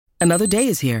Another day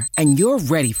is here, and you're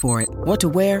ready for it. What to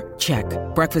wear? Check.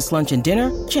 Breakfast, lunch, and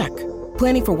dinner? Check.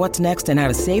 Planning for what's next and how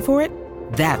to save for it?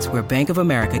 That's where Bank of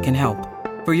America can help.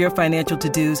 For your financial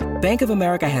to-dos, Bank of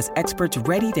America has experts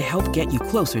ready to help get you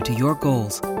closer to your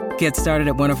goals. Get started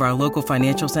at one of our local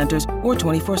financial centers or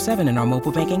 24/7 in our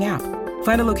mobile banking app.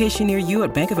 Find a location near you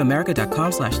at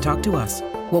bankofamerica.com/talktous.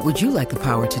 What would you like the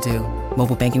power to do?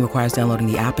 Mobile banking requires downloading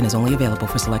the app and is only available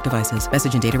for select devices.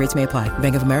 Message and data rates may apply.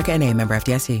 Bank of America N.A., member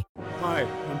FDIC. Hi,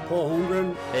 I'm Paul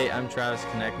Holmgren. Hey, I'm Travis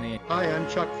Konechny. Hi, I'm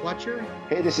Chuck Fletcher.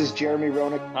 Hey, this is Jeremy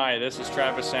Roenick. Hi, this is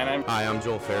Travis Sanheim. Hi, I'm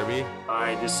Joel Farabee.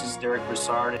 Hi, this is Derek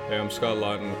Brassard. Hey, I'm Scott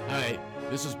Lawton. Hi,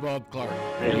 this is Bob Clark.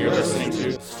 And you're listening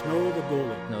to Snow the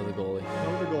Goalie. Snow the Goalie.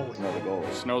 Snow the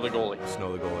Goalie. Snow the Goalie.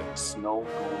 Snow the Goalie. Snow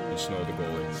Goalie. Snow the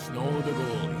Goalie. Snow the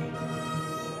Goalie.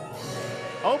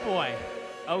 Oh boy.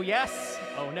 Oh yes.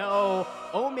 Oh no.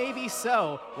 Oh maybe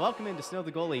so. Welcome into Snow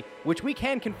the Goalie, which we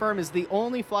can confirm is the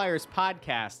only Flyers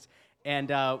podcast. And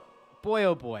boy,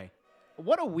 oh boy,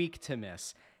 what a week to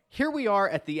miss. Here we are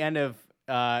at the end of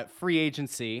free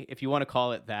agency, if you want to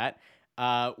call it that.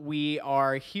 We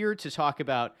are here to talk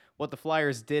about what the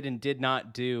Flyers did and did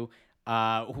not do.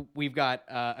 We've got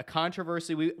a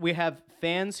controversy. We have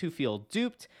fans who feel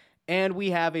duped, and we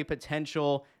have a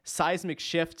potential seismic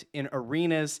shift in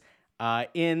arenas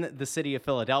in the city of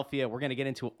Philadelphia. We're going to get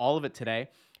into all of it today.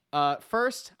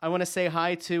 First, I want to say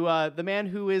hi to the man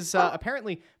who is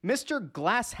apparently Mr.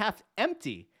 Glass Half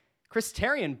Empty, Chris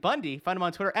Terrian Bundy. Find him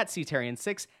on Twitter at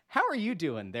CTerrian6. How are you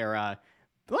doing there?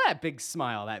 Look at that big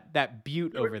smile, that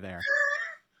butte over there.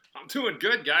 I'm doing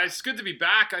good, guys. It's good to be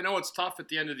back. I know it's tough at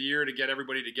the end of the year to get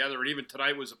everybody together, and even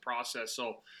tonight was a process.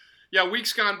 So, yeah,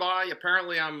 weeks gone by.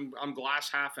 Apparently, I'm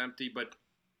glass half empty, but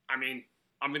I mean,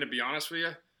 I'm going to be honest with you.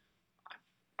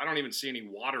 I don't even see any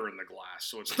water in the glass,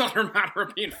 so it's not a matter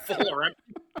of being full or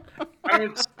empty. I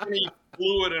don't see any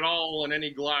fluid at all in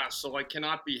any glass, so I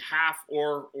cannot be half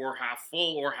or half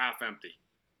full or half empty.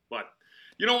 But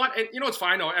you know what? And you know it's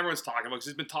fine. I know everyone's talking about because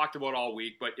it's been talked about all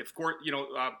week. But of course,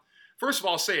 first of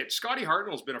all, I'll say it. Scotty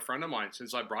Hartnell's been a friend of mine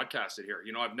since I broadcasted here.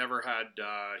 You know, I've never had.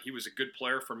 He was a good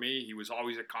player for me. He was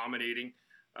always accommodating.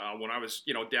 When I was,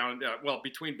 down,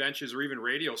 between benches or even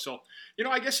radio. So,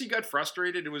 I guess he got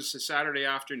frustrated. It was a Saturday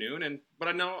afternoon. But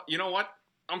I know, you know what?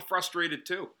 I'm frustrated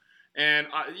too. And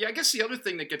I guess the other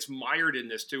thing that gets mired in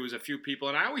this too is a few people,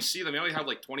 and I always see them. They only have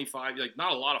like 25,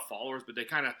 not a lot of followers, but they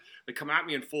come at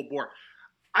me in full bore.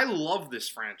 I love this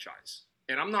franchise,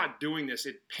 and I'm not doing this.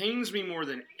 It pains me more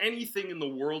than anything in the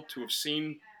world to have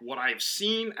seen what I've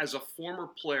seen as a former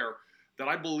player that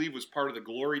I believe was part of the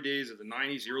glory days of the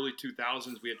 90s, the early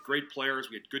 2000s. We had great players.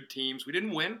 We had good teams. We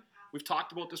didn't win. We've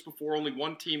talked about this before. Only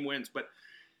one team wins. But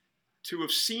to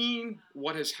have seen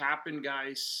what has happened,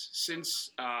 guys,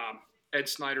 since Ed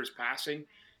Snyder's passing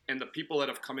and the people that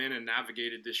have come in and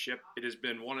navigated this ship, it has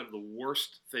been one of the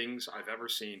worst things I've ever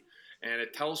seen. And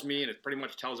it tells me, and it pretty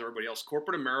much tells everybody else,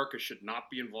 corporate America should not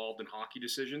be involved in hockey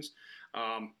decisions.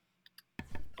 I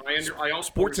also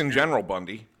sports in general,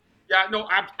 Bundy. Yeah, no,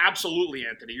 absolutely,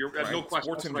 Anthony. You're right. No question.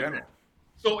 Sports in general.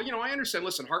 So, I understand.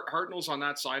 Listen, Hartnell's on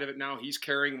that side of it now. He's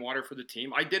carrying water for the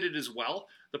team. I did it as well.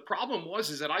 The problem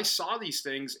is that I saw these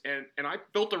things, and I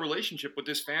built a relationship with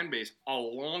this fan base a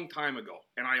long time ago.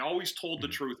 And I always told the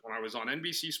truth when I was on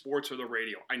NBC Sports or the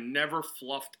radio. I never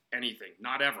fluffed anything,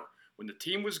 not ever. When the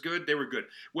team was good, they were good.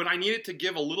 When I needed to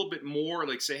give a little bit more,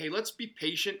 like say, hey, let's be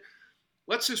patient.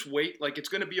 Let's just wait. Like, it's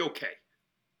going to be okay.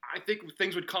 I think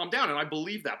things would calm down, and I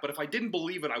believe that. But if I didn't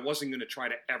believe it, I wasn't going to try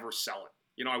to ever sell it.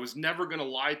 I was never going to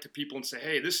lie to people and say,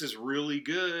 hey, this is really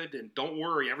good, and don't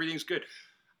worry, everything's good.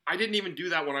 I didn't even do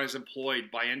that when I was employed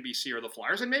by NBC or the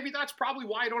Flyers, and maybe that's probably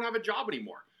why I don't have a job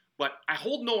anymore. But I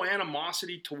hold no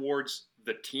animosity towards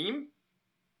the team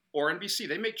or NBC.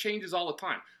 They make changes all the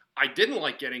time. I didn't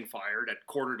like getting fired at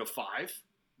 4:45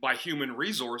 by Human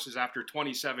Resources after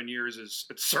 27 years as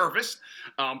service.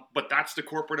 But that's the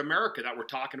corporate America that we're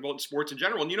talking about in sports in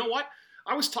general. And you know what?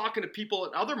 I was talking to people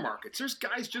in other markets. There's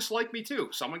guys just like me too.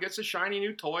 Someone gets a shiny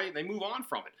new toy, they move on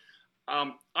from it.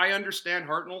 I understand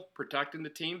Hartnell protecting the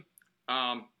team.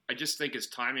 I just think his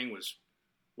timing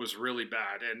was really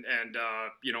bad. And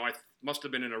I must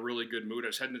have been in a really good mood. I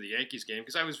was heading to the Yankees game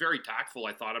because I was very tactful,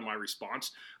 I thought, in my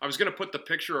response. I was going to put the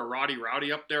picture of Roddy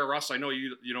Rowdy up there. Russ, I know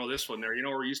you know this one there.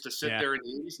 Where he used to sit there in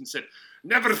the 80s and said,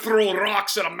 never throw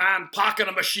rocks at a man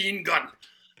pocketing a machine gun.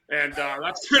 And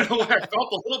that's kind of what I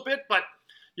felt a little bit. But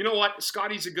you know what?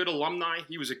 Scotty's a good alumni.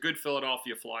 He was a good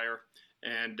Philadelphia Flyer.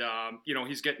 And,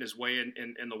 he's getting his way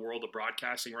in the world of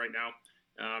broadcasting right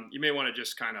now. You may want to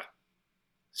just kind of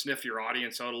sniff your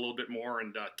audience out a little bit more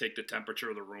and take the temperature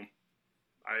of the room.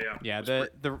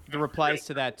 The replies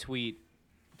to that tweet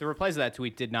the replies to that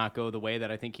tweet did not go the way that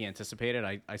I think he anticipated.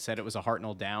 I said it was a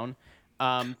Hartnell down.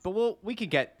 But we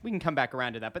can come back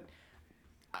around to that. But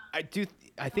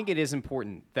I think it is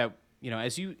important that,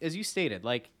 as you stated,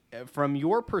 like from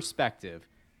your perspective,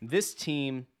 this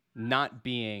team not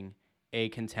being a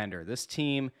contender, this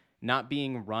team not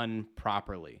being run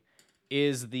properly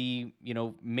is the,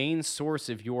 main source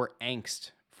of your angst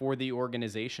for the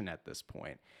organization at this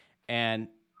point. And,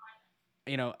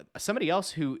 somebody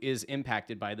else who is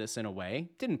impacted by this in a way,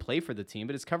 didn't play for the team,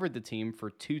 but has covered the team for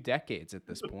 2 decades at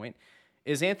this point,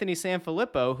 is Anthony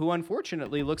Sanfilippo, who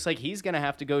unfortunately looks like he's going to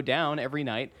have to go down every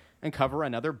night and cover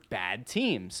another bad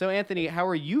team. So, Anthony, how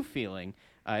are you feeling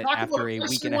after a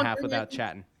week and a half without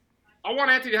chatting? I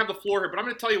want Anthony to have the floor here, but I'm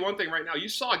going to tell you one thing right now. You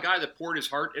saw a guy that poured his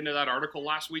heart into that article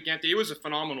last week, Anthony. It was a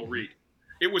phenomenal read.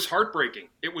 It was heartbreaking.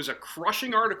 It was a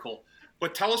crushing article.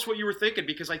 But tell us what you were thinking,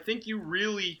 because I think you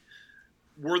really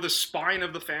were the spine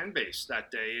of the fan base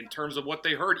that day in terms of what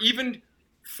they heard. Even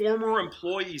former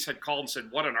employees had called and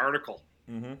said, what an article.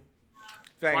 Mm-hmm.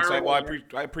 Thanks.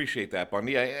 I appreciate that,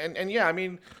 Bundy. And yeah, I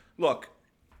mean, look,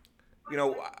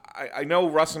 I know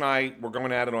Russ and I were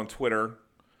going at it on Twitter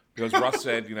because Russ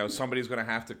said, somebody's going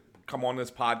to have to come on this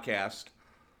podcast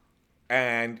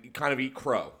and kind of eat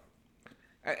crow.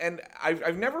 And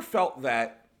I've never felt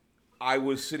that I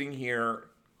was sitting here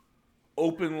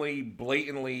openly,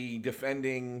 blatantly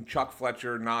defending Chuck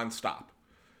Fletcher nonstop.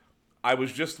 I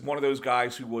was just one of those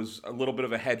guys who was a little bit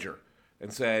of a hedger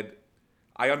and said,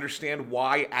 I understand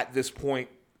why at this point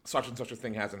such and such a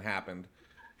thing hasn't happened.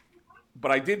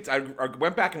 But I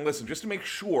went back and listened just to make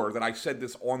sure that I said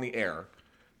this on the air.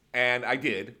 And I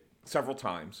did several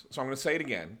times. So I'm going to say it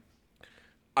again.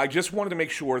 I just wanted to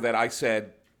make sure that I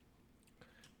said,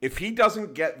 if he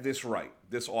doesn't get this right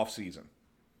this offseason,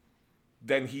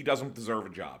 then he doesn't deserve a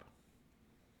job.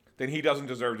 Then he doesn't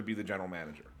deserve to be the general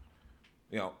manager.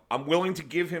 I'm willing to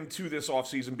give him to this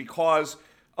offseason because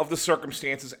of the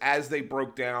circumstances as they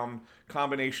broke down,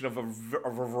 combination of a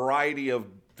variety of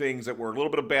things that were a little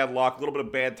bit of bad luck, a little bit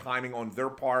of bad timing on their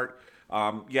part.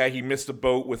 He missed the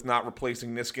boat with not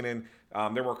replacing Niskanen.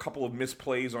 There were a couple of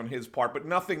misplays on his part, but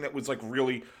nothing that was like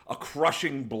really a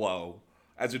crushing blow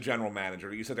as a general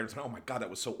manager. You sat there and said, oh my God, that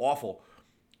was so awful.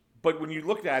 But when you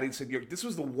looked at it, he said, this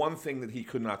was the one thing that he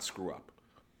could not screw up.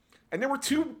 And there were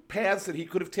 2 paths that he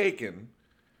could have taken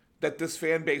that this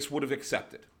fan base would have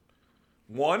accepted.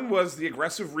 One was the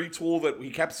aggressive retool that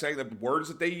he kept saying, the words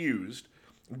that they used,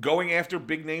 going after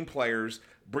big-name players,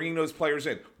 bringing those players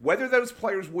in. Whether those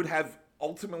players would have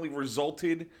ultimately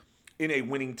resulted in a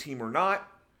winning team or not,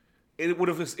 it would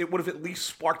have at least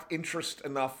sparked interest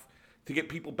enough to get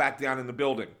people back down in the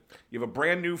building. You have a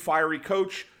brand new fiery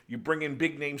coach. You bring in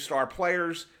big-name star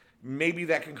players. Maybe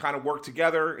that can kind of work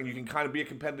together, and you can kind of be a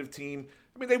competitive team.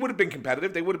 I mean, they would have been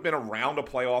competitive. They would have been around a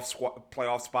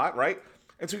playoff spot, right?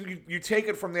 And so you take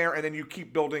it from there, and then you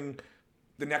keep building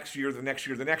the next year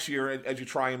as you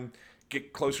try and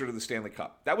get closer to the Stanley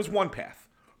Cup. That was one path.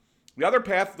 The other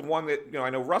path, the one that I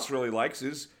know Russ really likes,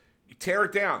 is you tear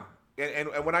it down. And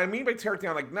what I mean by tear it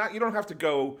down, you don't have to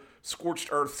go scorched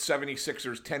earth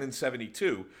 76ers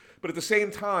 10-72, but at the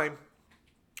same time,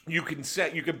 you can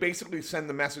basically send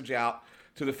the message out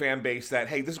to the fan base that,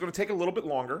 hey, this is going to take a little bit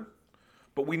longer,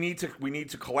 but we need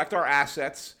to collect our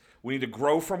assets. We need to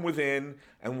grow from within,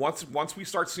 and once we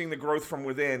start seeing the growth from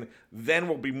within, then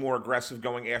we'll be more aggressive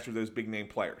going after those big name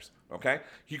players. Okay?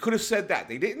 He could have said that.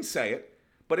 They didn't say it,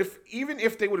 but even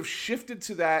if they would have shifted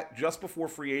to that just before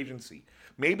free agency,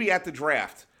 maybe at the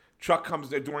draft, Chuck comes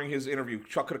there during his interview.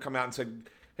 Chuck could have come out and said,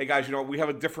 "Hey guys, we have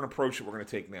a different approach that we're going to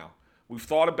take now. We've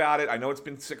thought about it. I know it's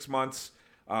been 6 months,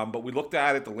 but we looked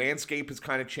at it. The landscape has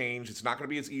kind of changed. It's not going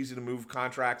to be as easy to move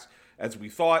contracts as we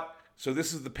thought. So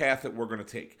this is the path that we're going to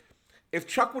take." If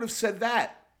Chuck would have said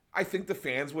that, I think the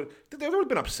fans would have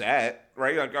been upset,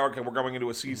 right? Like, okay, we're going into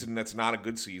a season that's not a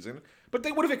good season. But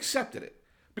they would have accepted it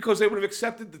because they would have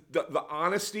accepted the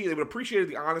honesty. They would have appreciated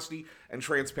the honesty and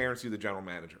transparency of the general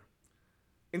manager.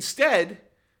 Instead,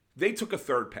 they took a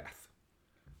third path.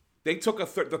 They took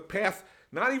the path,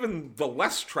 not even the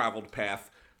less traveled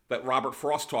path that Robert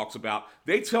Frost talks about.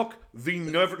 They took the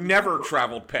never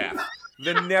traveled path.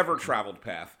 The never traveled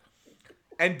path.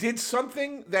 And did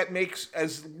something that makes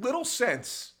as little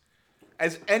sense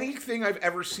as anything I've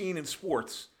ever seen in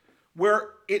sports, where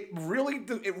it really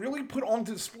put on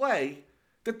display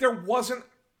that there wasn't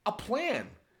a plan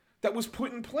that was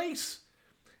put in place.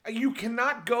 You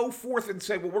cannot go forth and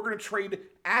say, well, we're going to trade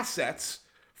assets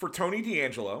for Tony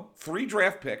DeAngelo, 3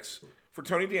 draft picks for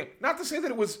Tony DeAngelo. Not to say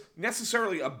that it was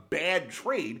necessarily a bad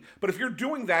trade, but if you're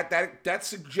doing that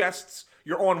suggests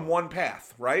you're on one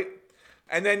path, right?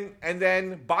 and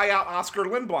then buy out Oscar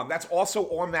Lindblom. That's also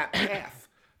on that path.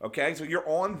 Okay, so you're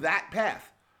on that path,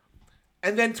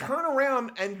 and then turn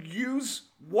around and use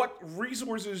what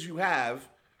resources you have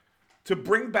to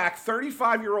bring back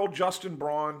 35-year-old Justin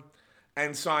Braun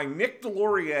and sign Nick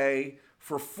Delorier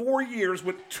for 4 years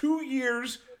with 2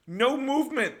 years no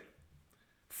movement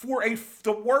for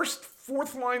the worst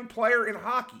fourth-line player in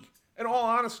hockey, in all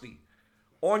honesty,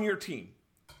 on your team.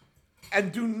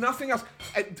 And do nothing else.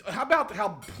 And how about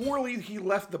how poorly he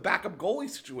left the backup goalie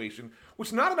situation,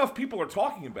 which not enough people are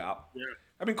talking about. Yeah.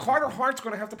 I mean, Carter Hart's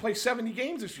going to have to play 70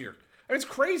 games this year. I mean, it's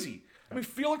crazy. I mean,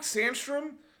 Felix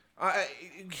Sandstrom,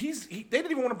 they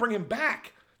didn't even want to bring him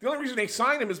back. The only reason they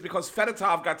signed him is because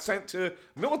Fedotov got sent to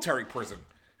military prison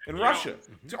in Russia.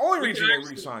 It's the only reason they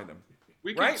re-signed him.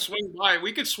 We could swing by.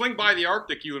 We could swing by the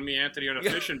Arctic, you and me, Anthony, on a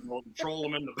fishing boat and troll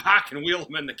them in the back and wheel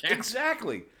them in the camp.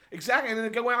 Exactly. And then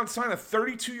go out and sign a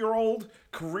 32-year-old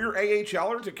career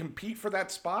AHLer to compete for that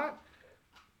spot.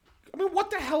 I mean, what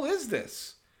the hell is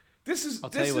this? This is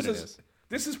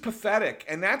pathetic,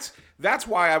 and that's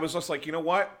why I was just like, you know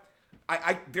what?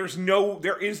 There is no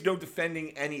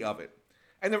defending any of it,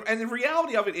 and the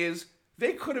reality of it is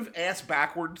they could have ass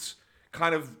backwards,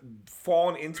 kind of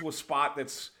fallen into a spot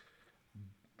that's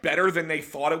better than they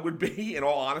thought it would be. In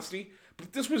all honesty,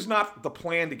 but this was not the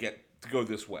plan to go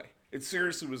this way. It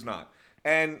seriously was not,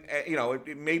 and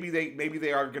maybe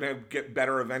they are going to get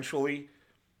better eventually,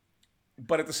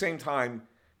 but at the same time,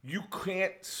 you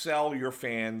can't sell your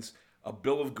fans a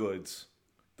bill of goods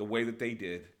the way that they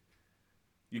did.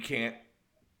 You can't,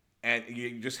 and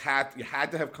you had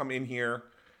to have come in here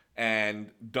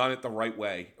and done it the right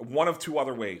way, one of two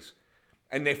other ways,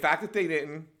 and the fact that they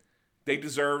didn't, they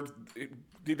deserved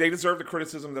the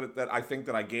criticism that I think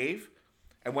that I gave,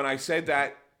 and when I said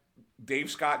that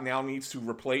Dave Scott now needs to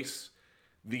replace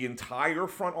the entire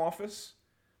front office.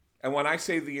 And when I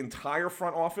say the entire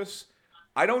front office,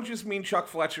 I don't just mean Chuck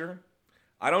Fletcher.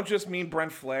 I don't just mean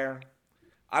Brent Flair.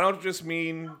 I don't just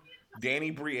mean Danny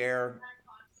Briere.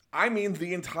 I mean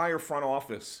the entire front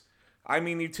office. I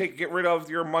mean get rid of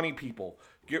your money people.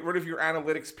 Get rid of your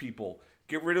analytics people.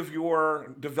 Get rid of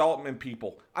your development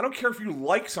people. I don't care if you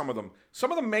like some of them.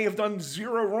 Some of them may have done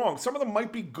zero wrong. Some of them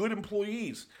might be good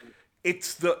employees.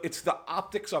 It's the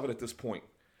optics of it at this point.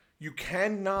 You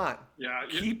cannot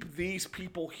keep these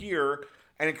people here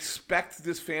and expect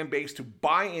this fan base to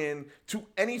buy in to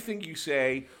anything you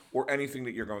say or anything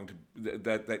that you're going to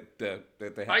that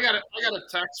they have. I got a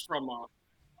text from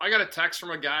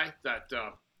a guy that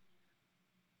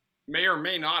may or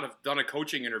may not have done a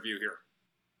coaching interview here,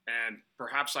 and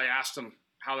perhaps I asked him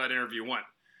how that interview went.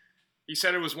 He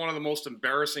said it was one of the most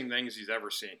embarrassing things he's ever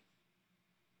seen.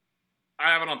 I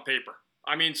have it on paper.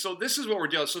 I mean, so this is what we're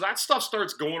dealing with. So that stuff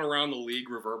starts going around the league,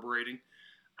 reverberating.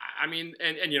 I mean,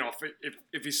 and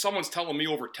if someone's telling me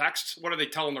over text, what are they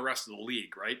telling the rest of the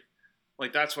league, right?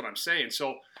 Like, that's what I'm saying.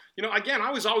 So, again,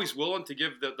 I was always willing to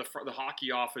give the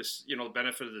hockey office, the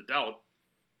benefit of the doubt.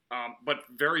 But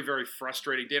very, very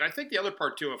frustrating day. And I think the other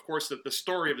part, too, of course, the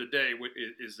story of the day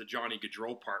is the Johnny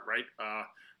Gaudreau part, right?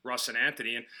 Russ and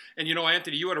Anthony. And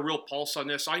Anthony, you had a real pulse on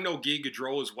this. I know Guy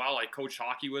Gaudreau as well. I coached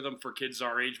hockey with him for kids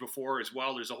our age before as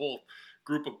well. There's a whole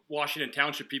group of Washington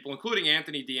Township people, including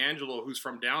Anthony D'Angelo, who's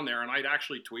from down there. And I'd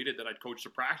actually tweeted that I'd coached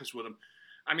a practice with him.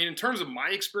 I mean, in terms of my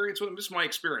experience with him, this is my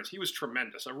experience. He was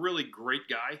tremendous. A really great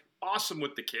guy. Awesome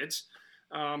with the kids.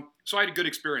 So I had a good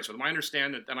experience with him. I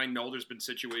understand that, and I know there's been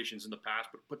situations in the past,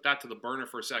 but put that to the burner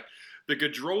for a sec. The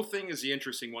Gaudreau thing is the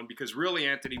interesting one because really,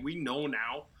 Anthony, we know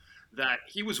now that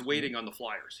he was waiting on the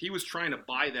Flyers. He was trying to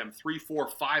buy them 3, 4,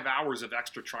 5 hours of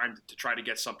extra time to try to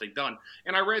get something done.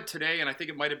 And I read today, and I think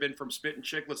it might have been from Spit and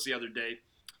Chicklets the other day,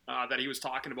 that he was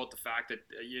talking about the fact that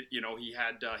he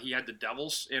had the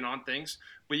Devils in on things,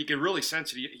 but you can really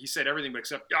sense it. He said everything but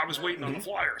except I was waiting on the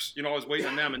Flyers. I was waiting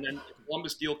on them, and then the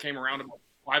Columbus deal came around about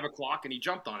 5 o'clock, and he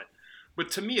jumped on it.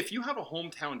 But to me, if you have a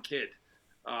hometown kid,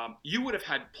 you would have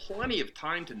had plenty of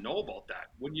time to know about that.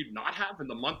 Would you not have in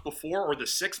the month before or the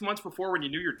 6 months before when you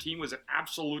knew your team was an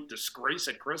absolute disgrace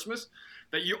at Christmas?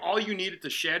 That all you needed to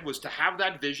shed was to have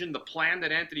that vision, the plan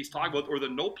that Anthony's talking about, or the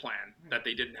no plan that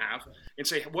they didn't have, and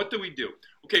say, what do we do?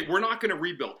 Okay, we're not going to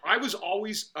rebuild. I was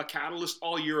always a catalyst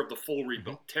all year of the full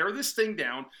rebuild. Tear this thing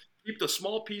down. Keep the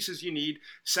small pieces you need.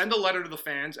 Send a letter to the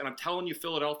fans, and I'm telling you,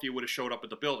 Philadelphia would have showed up at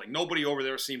the building. Nobody over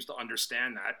there seems to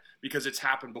understand that because it's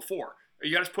happened before.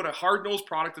 You got to put a hard-nosed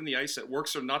product in the ice that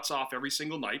works their nuts off every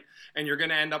single night, and you're going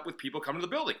to end up with people coming to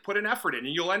the building. Put an effort in,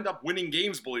 and you'll end up winning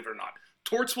games, believe it or not.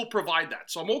 Torts will provide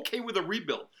that. So I'm okay with a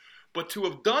rebuild. But to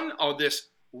have done this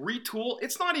retool,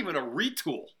 it's not even a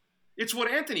retool. It's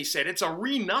what Anthony said. It's a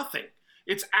re-nothing.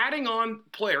 It's adding on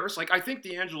players. Like, I think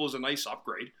D'Angelo is a nice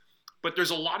upgrade, but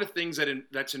there's a lot of things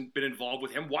that's been involved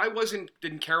with him. Why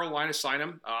didn't Carolina sign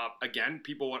him? Again,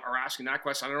 people are asking that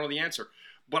question. I don't know the answer.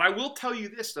 But I will tell you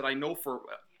this, that I know for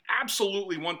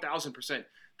absolutely 1,000%.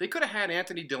 They could have had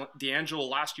Anthony D'Angelo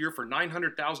last year for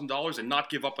 $900,000 and not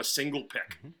give up a single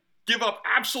pick. Mm-hmm. Give up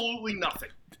absolutely nothing.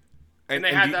 And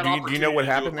they had that opportunity. Do you know what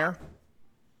happened there?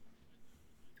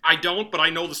 I don't, but I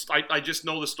know I just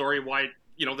know the story why,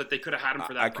 that they could have had him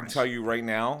for that price. I can tell you right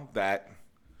now that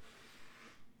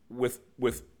with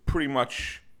pretty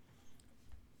much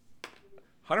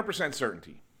 100%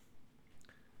 certainty,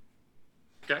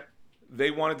 okay,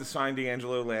 they wanted to sign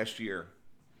D'Angelo last year,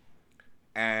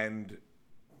 and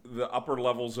the upper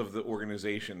levels of the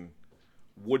organization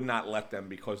would not let them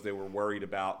because they were worried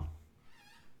about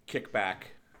kickback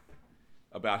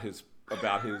about his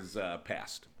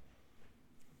past.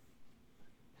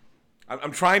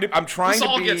 I'm trying to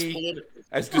be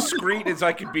as discreet as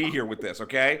I could be here with this,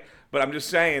 okay? But I'm just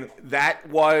saying that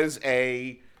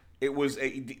it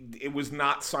was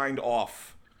not signed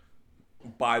off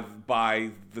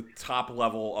by the top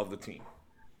level of the team.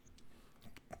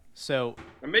 So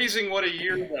amazing what a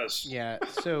year does. Yeah.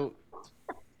 So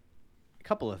a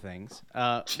couple of things.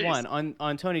 One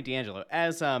on Tony D'Angelo,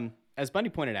 as Bundy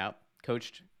pointed out,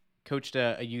 coached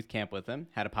a youth camp with him,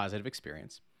 had a positive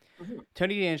experience. Mm-hmm.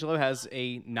 Tony D'Angelo has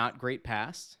a not great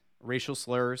past, racial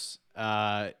slurs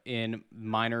in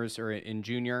minors or in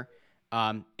junior,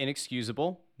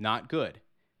 inexcusable, not good.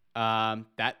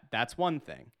 That's one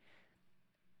thing.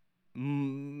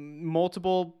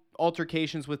 Multiple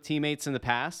altercations with teammates in the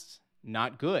past,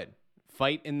 not good.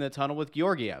 Fight in the tunnel with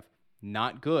Georgiev,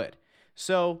 not good.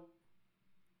 So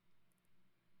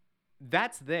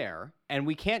that's there, and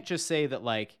we can't just say that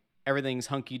like everything's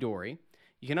hunky-dory.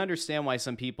 You can understand why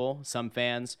some people, some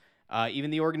fans, even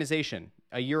the organization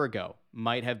a year ago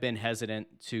might have been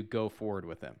hesitant to go forward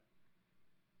with him.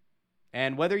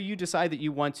 And whether you decide that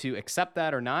you want to accept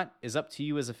that or not is up to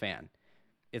you as a fan.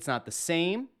 It's not the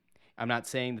same. I'm not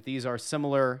saying that these are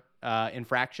similar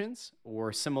infractions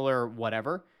or similar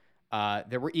whatever.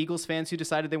 There were Eagles fans who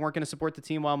decided they weren't going to support the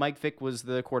team while Mike Vick was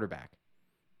the quarterback.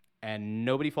 And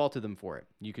nobody faulted them for it.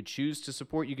 You could choose to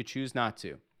support, you could choose not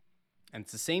to. And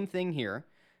it's the same thing here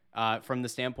from the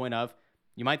standpoint of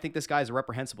you might think this guy's a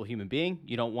reprehensible human being.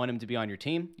 You don't want him to be on your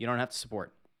team. You don't have to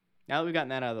support. Now that we've gotten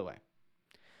that out of the way.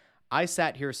 I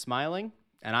sat here smiling,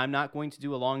 and I'm not going to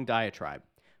do a long diatribe.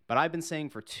 But I've been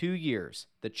saying for 2 years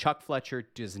that Chuck Fletcher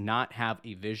does not have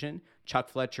a vision. Chuck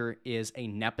Fletcher is a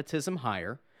nepotism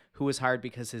hire who was hired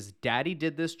because his daddy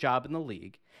did this job in the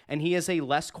league, and he is a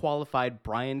less qualified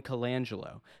Brian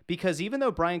Colangelo. Because even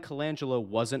though Brian Colangelo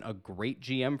wasn't a great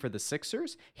GM for the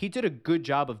Sixers, he did a good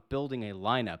job of building a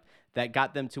lineup that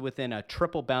got them to within a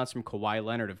triple bounce from Kawhi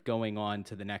Leonard of going on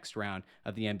to the next round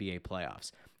of the NBA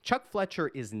playoffs. Chuck Fletcher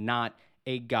is not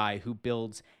a guy who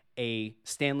builds a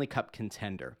Stanley Cup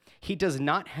contender. He does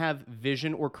not have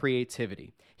vision or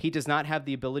creativity. He does not have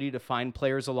the ability to find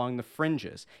players along the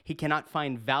fringes. He cannot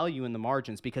find value in the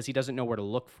margins because he doesn't know where to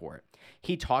look for it.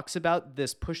 He talks about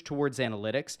this push towards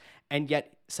analytics, and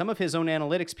yet some of his own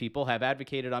analytics people have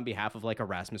advocated on behalf of like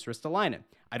Erasmus Ristolainen.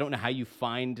 I don't know how you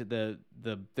find the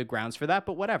grounds for that,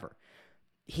 but whatever.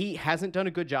 He hasn't done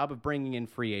a good job of bringing in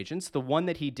free agents. The one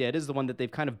that he did is the one that they've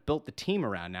kind of built the team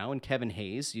around now, and Kevin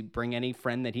Hayes. You bring any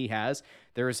friend that he has.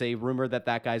 There is a rumor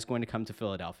that guy's going to come to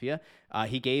Philadelphia.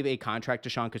 He gave a contract to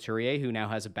Sean Couturier, who now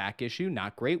has a back issue.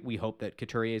 Not great. We hope that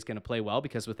Couturier is going to play well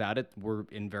because without it, we're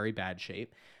in very bad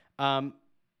shape.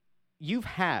 You've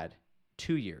had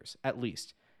 2 years, at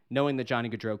least, knowing that Johnny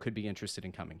Gaudreau could be interested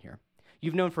in coming here.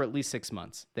 You've known for at least 6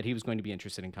 months that he was going to be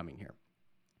interested in coming here.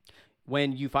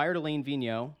 When you fired Alain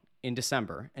Vigneault in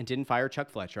December and didn't fire Chuck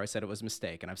Fletcher, I said it was a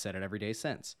mistake, and I've said it every day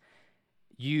since.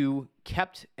 You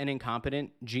kept an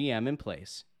incompetent GM in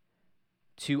place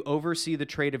to oversee the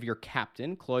trade of your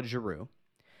captain, Claude Giroux.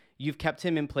 You've kept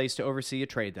him in place to oversee a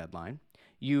trade deadline.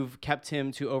 You've kept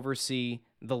him to oversee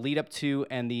the lead up to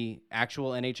and the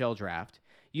actual NHL draft.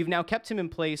 You've now kept him in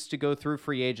place to go through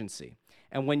free agency.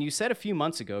 And when you said a few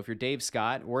months ago, if you're Dave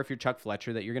Scott or if you're Chuck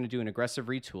Fletcher, that you're going to do an aggressive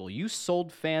retool, you sold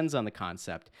fans on the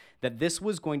concept that this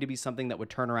was going to be something that would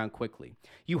turn around quickly.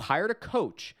 You hired a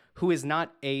coach who is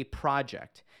not a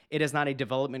project. It is not a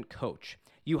development coach.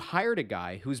 You hired a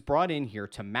guy who's brought in here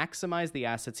to maximize the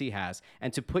assets he has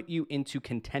and to put you into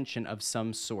contention of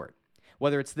some sort,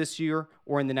 whether it's this year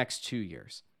or in the next 2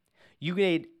 years. You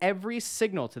made every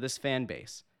signal to this fan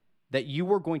base that you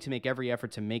were going to make every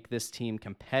effort to make this team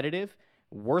competitive,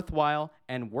 worthwhile,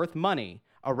 and worth money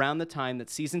around the time that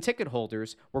season ticket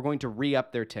holders were going to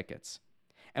re-up their tickets.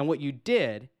 And what you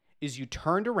did is you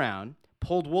turned around,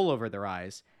 pulled wool over their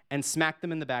eyes, and smacked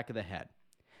them in the back of the head.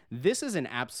 This is an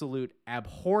absolute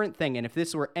abhorrent thing, and if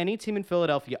this were any team in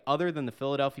Philadelphia other than the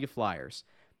Philadelphia Flyers,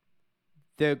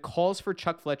 the calls for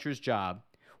Chuck Fletcher's job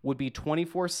would be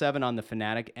 24/7 on The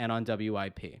Fanatic and on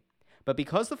WIP. But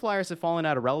because the Flyers have fallen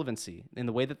out of relevancy in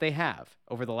the way that they have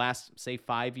over the last, say,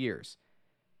 5 years,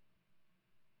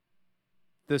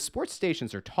 the sports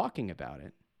stations are talking about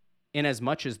it in as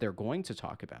much as they're going to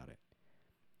talk about it.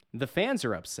 The fans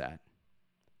are upset.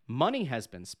 Money has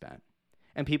been spent,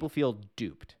 and people feel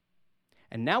duped.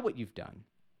 And now what you've done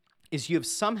is you have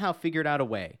somehow figured out a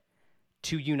way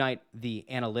to unite the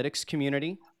analytics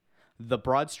community, the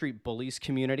Broad Street Bullies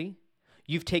community.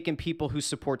 You've taken people who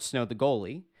support Snow the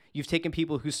Goalie. You've taken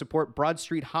people who support Broad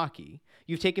Street Hockey.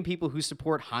 You've taken people who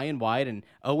support High and Wide and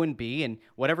O&B and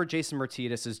whatever Jason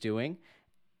Martinez is doing.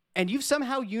 And you've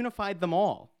somehow unified them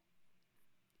all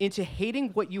into hating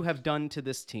what you have done to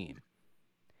this team.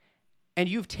 And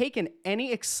you've taken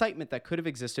any excitement that could have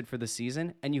existed for the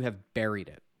season and you have buried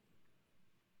it.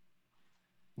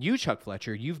 You, Chuck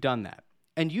Fletcher, you've done that.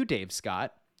 And you, Dave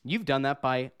Scott, you've done that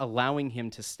by allowing him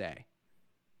to stay.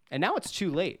 And now it's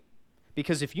too late.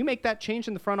 Because if you make that change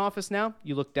in the front office now,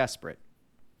 you look desperate.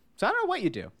 So I don't know what you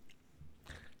do.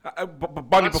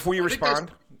 Bunny, before you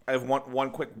respond, I have one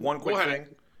quick thing.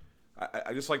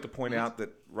 I just like to point out that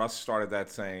Russ started that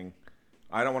saying,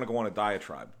 I don't want to go on a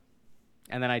diatribe.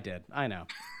 And then I did. I know.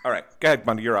 All right. Go ahead,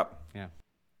 Bundy. You're up. Yeah.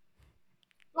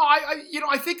 No,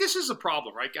 I think this is a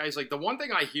problem, right, guys? Like the one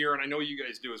thing I hear, and I know you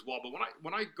guys do as well, but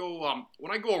when I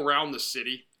go around the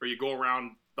city or you go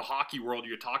around the hockey world,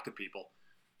 you talk to people,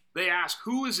 they ask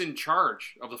who is in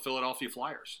charge of the Philadelphia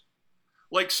Flyers.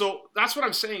 Like, so that's what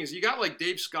I'm saying is you got like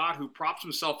Dave Scott who props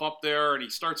himself up there and he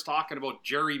starts talking about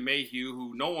Jerry Mayhew,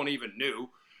 who no one even knew.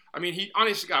 I mean, he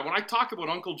honestly, guy, when I talk about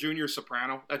Uncle Junior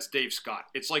Soprano, that's Dave Scott.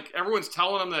 It's like everyone's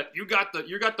telling him that you got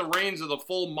the reins of the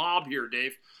full mob here,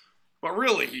 Dave. But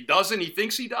really, he doesn't. He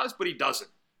thinks he does, but he doesn't.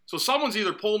 So someone's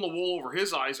either pulling the wool over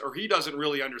his eyes or he doesn't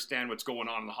really understand what's going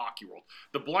on in the hockey world.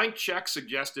 The blank check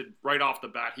suggested right off the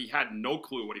bat he had no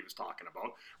clue what he was talking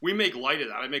about. We make light of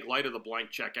that. I make light of the blank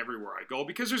check everywhere I go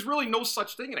because there's really no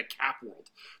such thing in a cap world.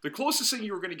 The closest thing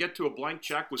you were going to get to a blank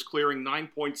check was clearing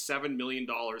 $9.7 million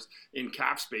in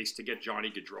cap space to get Johnny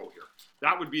Gaudreau here.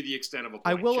 That would be the extent of a blank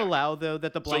check. I will allow, though,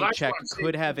 that the blank check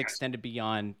could have extended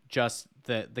beyond just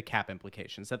the cap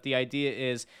implications. That the idea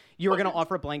is you were going to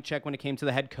offer a blank check when it came to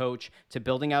the head coach, to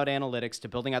building out analytics, to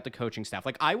building out the coaching staff.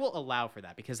 Like, I will allow for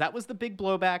that because that was the big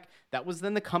blowback. That was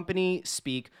then the company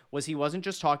speak, was he wasn't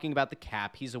just talking about the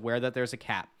cap. He's aware that there's a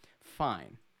cap.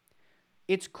 Fine.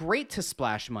 It's great to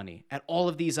splash money at all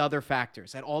of these other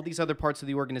factors, at all these other parts of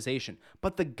the organization.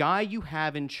 But the guy you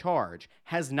have in charge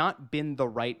has not been the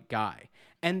right guy.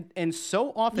 And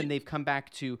so often they've come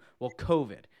back to, well,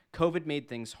 COVID. COVID made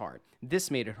things hard. This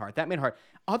made it hard. That made it hard.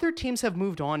 Other teams have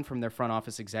moved on from their front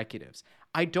office executives.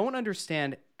 I don't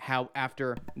understand how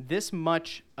after this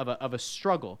much of a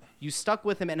struggle, you stuck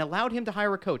with him and allowed him to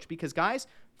hire a coach. Because, guys,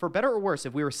 for better or worse,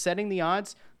 if we were setting the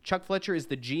odds, Chuck Fletcher is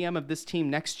the GM of this team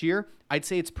next year, I'd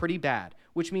say it's pretty bad,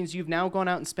 which means you've now gone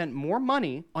out and spent more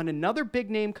money on another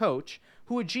big-name coach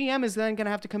who a GM is then going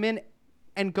to have to come in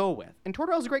and go with. And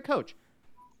Tortorella's a great coach.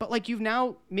 But, like, you've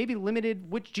now maybe limited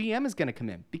which GM is going to come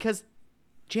in because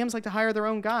GMs like to hire their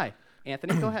own guy.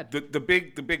 Anthony, go ahead. The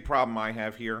big problem I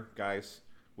have here, guys,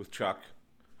 with Chuck,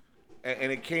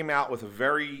 and it came out with a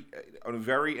very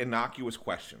innocuous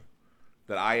question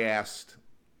that I asked.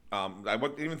 I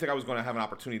didn't even think I was going to have an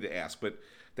opportunity to ask, but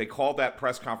they called that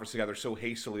press conference together so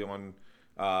hastily on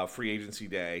free agency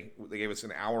day. They gave us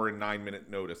an hour and 9-minute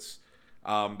notice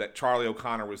that Charlie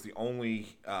O'Connor was the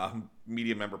only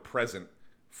media member present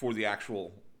for the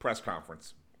actual press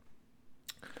conference.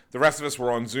 The rest of us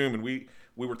were on Zoom, and we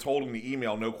were told in the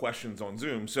email no questions on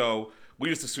Zoom, so we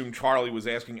just assumed Charlie was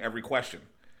asking every question,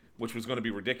 which was going to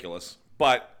be ridiculous.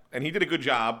 And he did a good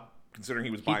job, considering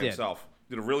he was by himself.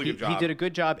 Did a really good job. He did a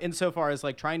good job insofar as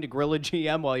like trying to grill a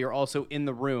GM while you're also in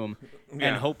the room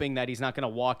and hoping that he's not going to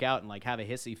walk out and like have a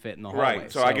hissy fit in the hallway.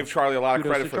 Right. So I give Charlie a lot of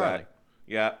credit for that.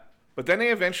 Yeah. But then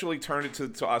they eventually turned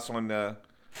it to us on the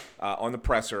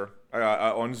presser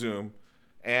on Zoom,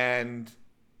 and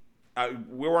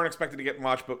we weren't expected to get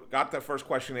much, but got that first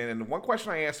question in. And the one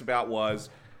question I asked about was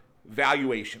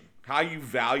valuation, how you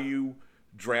value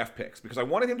draft picks, because I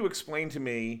wanted him to explain to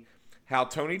me how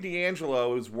Tony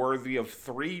DeAngelo is worthy of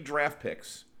 3 draft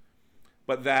picks,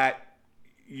 but that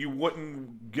you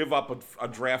wouldn't give up a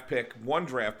draft pick, 1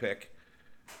 draft pick,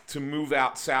 to move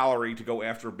out salary to go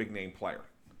after a big-name player.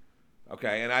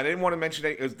 Okay, and I didn't want to mention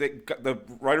it. The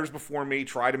writers before me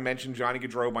tried to mention Johnny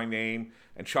Gaudreau by name,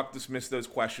 and Chuck dismissed those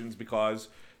questions because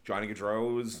Johnny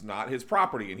Gaudreau is not his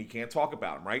property and he can't talk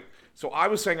about him, right? So I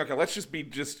was saying, okay,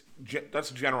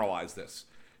 let's generalize this.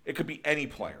 It could be any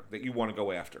player that you want to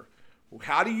go after.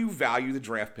 How do you value the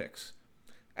draft picks?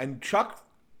 And Chuck,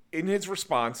 in his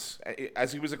response,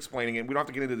 as he was explaining it, we don't have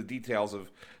to get into the details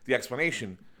of the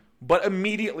explanation, but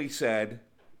immediately said,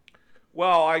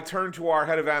 well, I turned to our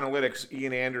head of analytics,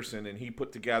 Ian Anderson, and he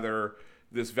put together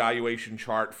this valuation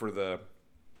chart for the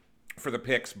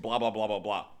picks, blah, blah, blah, blah,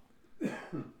 blah.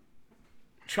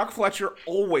 Chuck Fletcher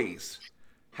always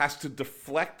has to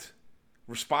deflect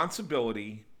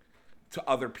responsibility to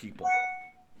other people.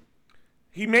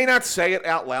 He may not say it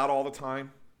out loud all the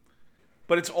time,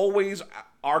 but it's always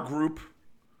our group.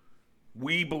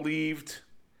 We believed.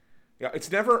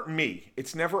 It's never me.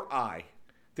 It's never I.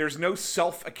 There's no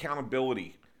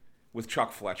self-accountability with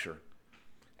Chuck Fletcher.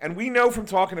 And we know from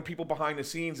talking to people behind the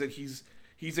scenes that he's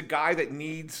a guy that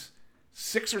needs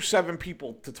 6 or 7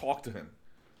 people to talk to him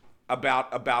about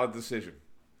a decision.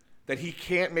 That he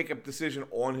can't make a decision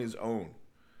on his own.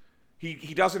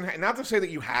 He doesn't, not to say that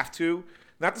you have to,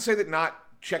 not to say that not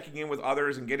checking in with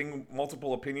others and getting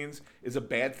multiple opinions is a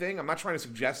bad thing. I'm not trying to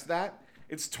suggest that.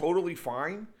 It's totally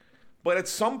fine. But at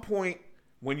some point,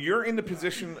 when you're in the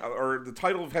position or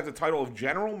has the title of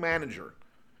general manager,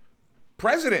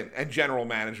 president and general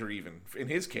manager even, in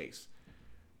his case,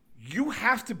 you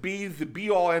have to be the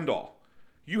be-all, end-all.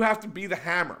 You have to be the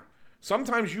hammer.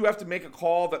 Sometimes you have to make a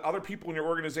call that other people in your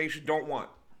organization don't want.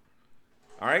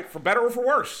 All right? For better or for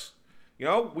worse. You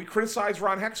know, we criticized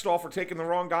Ron Hextall for taking the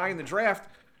wrong guy in the draft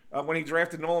when he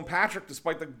drafted Nolan Patrick,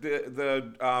 despite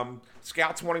the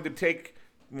scouts wanting to take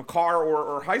McCarr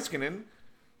or Heiskanen.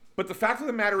 But the fact of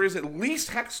the matter is, at least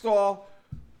Hextall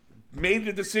made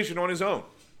the decision on his own.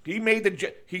 He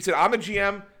said, I'm a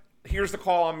GM. Here's the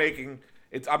call I'm making.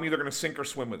 I'm either going to sink or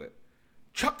swim with it.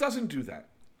 Chuck doesn't do that.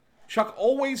 Chuck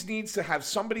always needs to have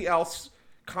somebody else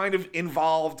kind of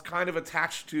involved, kind of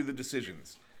attached to the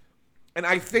decisions. And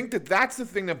I think that that's the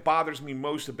thing that bothers me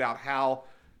most about how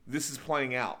this is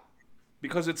playing out.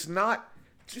 Because it's not,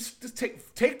 just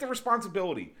take the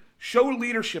responsibility. Show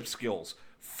leadership skills.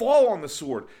 Fall on the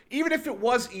sword. Even if it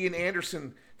was Ian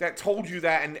Anderson that told you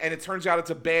that and it turns out it's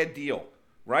a bad deal,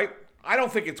 right? I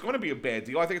don't think it's going to be a bad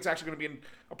deal. I think it's actually going to be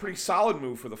a pretty solid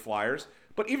move for the Flyers.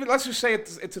 But even, let's just say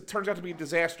it turns out to be a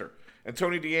disaster. And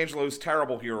Tony DeAngelo is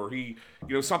terrible here,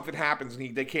 or something happens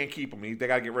and they can't keep him. They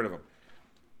got to get rid of him.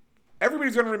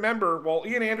 Everybody's going to remember, well,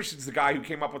 Ian Anderson's the guy who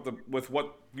came up with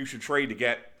what you should trade to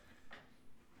get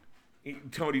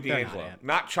Tony DeAngelo,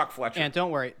 not Chuck Fletcher. And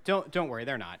don't worry,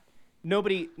 they're not.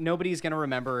 Nobody's going to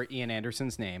remember Ian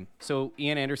Anderson's name. So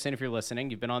Ian Anderson, if you're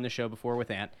listening, you've been on the show before with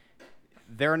Ant.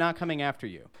 They're not coming after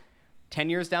you. 10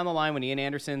 years down the line, when Ian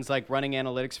Anderson's like running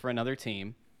analytics for another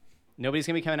team, nobody's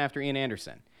going to be coming after Ian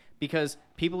Anderson because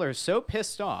people are so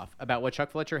pissed off about what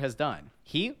Chuck Fletcher has done.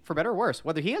 He, for better or worse,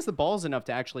 whether he has the balls enough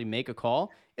to actually make a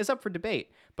call is up for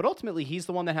debate. But ultimately, he's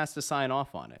the one that has to sign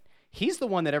off on it. He's the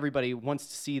one that everybody wants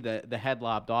to see the head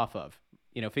lobbed off of,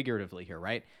 figuratively here,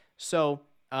 right? So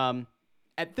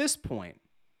at this point,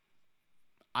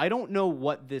 I don't know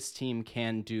what this team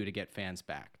can do to get fans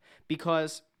back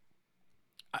because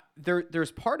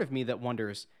there's part of me that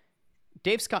wonders,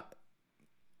 Dave Scott,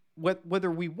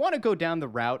 whether we want to go down the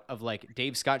route of like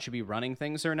Dave Scott should be running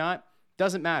things or not,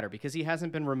 doesn't matter because he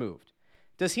hasn't been removed.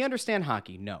 Does he understand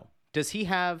hockey? No. Does he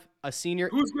have a senior?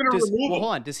 Who's going to remove him?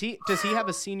 Hold on. Does he have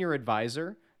a senior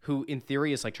advisor who, in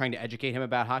theory, is like trying to educate him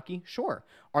about hockey? Sure.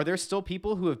 Are there still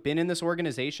people who have been in this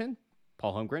organization?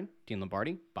 Paul Holmgren, Dean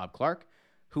Lombardi, Bob Clark,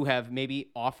 who have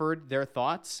maybe offered their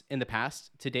thoughts in the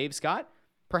past to Dave Scott?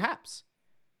 Perhaps.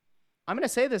 I'm going to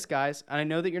say this, guys, and I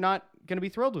know that you're not going to be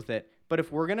thrilled with it, but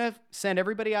if we're going to send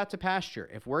everybody out to pasture,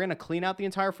 if we're going to clean out the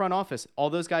entire front office, all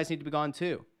those guys need to be gone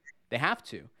too. They have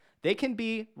to. They can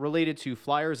be related to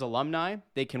Flyers alumni.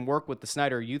 They can work with the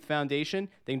Snyder Youth Foundation.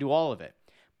 They can do all of it.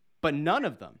 But none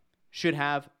of them should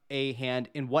have a hand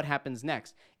in what happens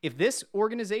next. If this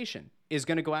organization is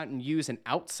going to go out and use an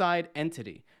outside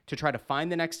entity to try to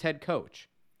find the next head coach,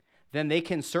 then they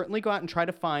can certainly go out and try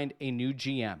to find a new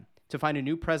GM, to find a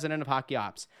new president of hockey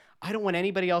ops. I don't want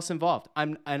anybody else involved.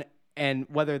 And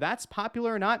whether that's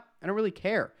popular or not, I don't really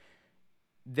care.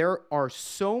 There are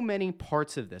so many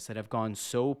parts of this that have gone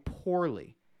so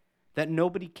poorly that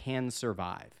nobody can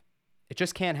survive. It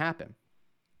just can't happen.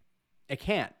 It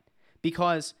can't.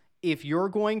 Because if you're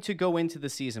going to go into the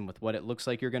season with what it looks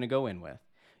like you're going to go in with,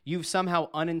 you've somehow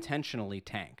unintentionally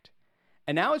tanked.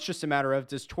 And now it's just a matter of,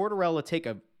 does Tortorella take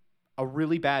a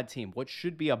really bad team, what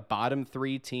should be a bottom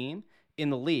 3 team in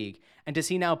the league, and does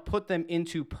he now put them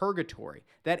into purgatory,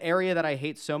 that area that I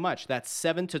hate so much, that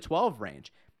 7 to 12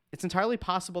 range? it's entirely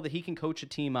possible that he can coach a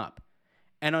team up.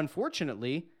 And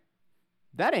unfortunately,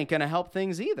 that ain't going to help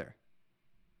things either.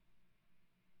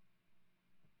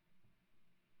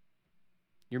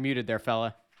 You're muted there,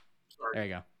 fella. Sorry. There you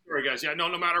go. Sorry, guys. Yeah, no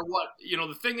matter what,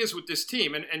 the thing is with this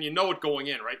team, and you know it going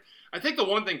in, right? I think the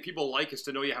one thing people like is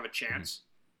to know you have a chance.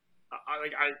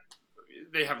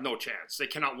 They have no chance. They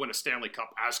cannot win a Stanley Cup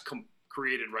as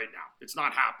created right now. It's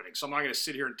not happening. So I'm not going to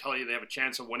sit here and tell you they have a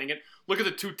chance of winning it. Look at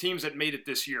the two teams that made it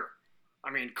this year.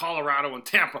 I mean, Colorado and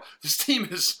Tampa. This team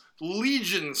is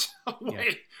legions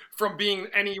away from being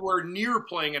anywhere near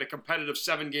playing at a competitive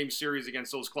 7-game series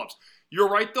against those clubs. You're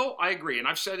right, though. I agree. And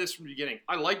I've said this from the beginning.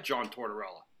 I like John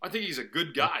Tortorella. I think he's a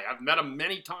good guy. I've met him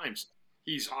many times.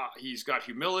 He's got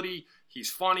humility.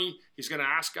 He's funny. He's going to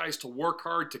ask guys to work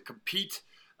hard, to compete.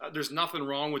 There's nothing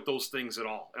wrong with those things at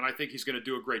all. And I think he's going to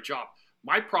do a great job.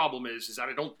 My problem is that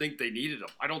I don't think they needed him.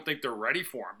 I don't think they're ready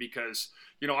for him because,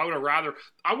 I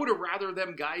would have rather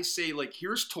them guys say, like,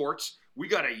 here's Torts. We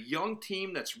got a young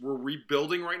team we're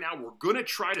rebuilding right now. We're going to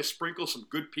try to sprinkle some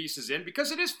good pieces in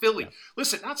because it is Philly. Yeah.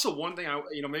 Listen, that's the one thing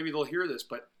maybe they'll hear this,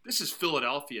 but this is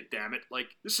Philadelphia, damn it.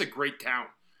 Like, this is a great town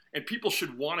and people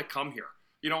should want to come here.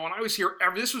 When I was here,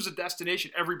 this was a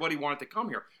destination. Everybody wanted to come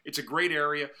here. It's a great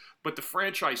area, but the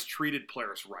franchise treated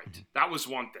players right. Mm-hmm. That was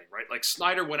one thing, right? Like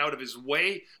Snyder went out of his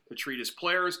way to treat his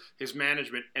players, his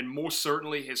management, and most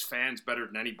certainly his fans better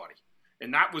than anybody.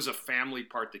 And that was a family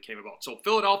part that came about. So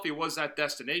Philadelphia was that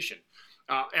destination.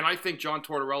 And I think John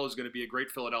Tortorella is going to be a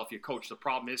great Philadelphia coach. The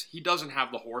problem is he doesn't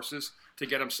have the horses to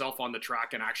get himself on the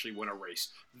track and actually win a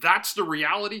race. That's the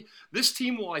reality. This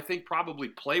team will, I think, probably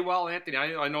play well, Anthony.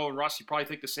 I know, and Russ, you probably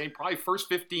think the same. Probably first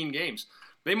 15 games.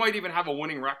 They might even have a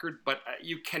winning record, but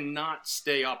you cannot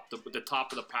stay up the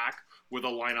top of the pack with a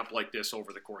lineup like this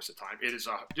over the course of time. It is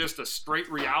just a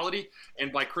straight reality.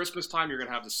 And by Christmas time, you're going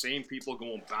to have the same people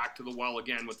going back to the well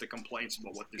again with the complaints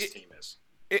about what this team is.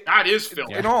 That is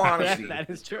Philly. In all honesty, that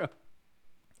is true.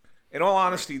 In all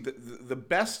honesty, the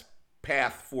best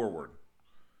path forward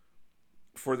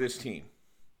for this team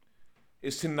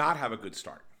is to not have a good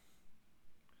start,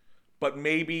 but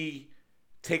maybe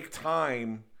take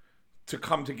time to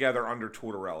come together under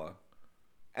Tortorella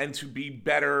and to be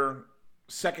better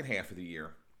second half of the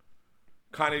year.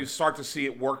 Kind of start to see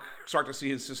it work, start to see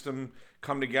his system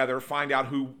come together, find out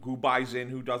who buys in,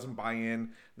 who doesn't buy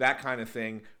in, that kind of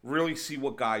thing. Really see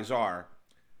what guys are.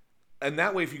 And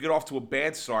that way, if you get off to a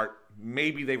bad start,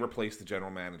 maybe they replace the general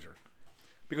manager.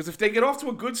 Because if they get off to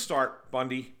a good start,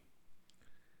 Bundy,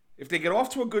 if they get off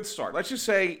to a good start, let's just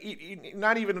say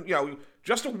not even,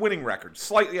 just a winning record,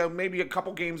 slightly, maybe a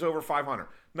couple games over 500.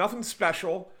 Nothing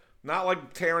special, not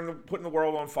like putting the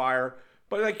world on fire.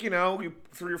 But like,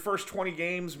 through your first 20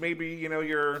 games, maybe,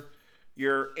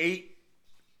 you're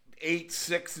 8,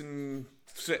 6, and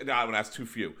 6. No, that's too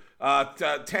few.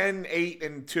 10, 8,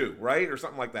 and 2, right? Or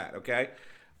something like that, okay?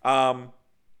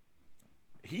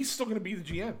 He's still going to be the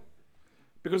GM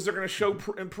because they're going to show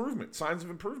improvement, signs of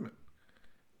improvement.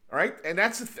 All right? And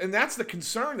that's the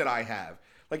concern that I have.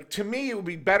 Like, to me, it would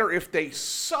be better if they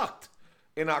sucked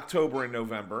in October and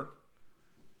November,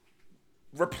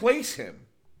 replace him,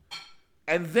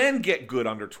 and then get good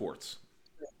under Torts.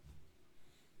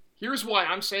 Here's why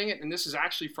I'm saying it, and this is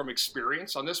actually from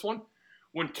experience on this one.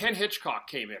 When Ken Hitchcock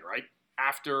came in, right,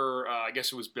 after, I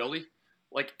guess it was Billy,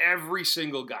 like every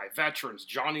single guy, veterans,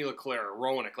 Johnny Leclerc,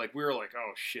 Roenick, like we were like,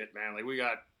 oh shit, man, like we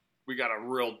got a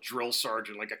real drill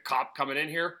sergeant, like a cop coming in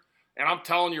here. And I'm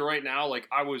telling you right now, like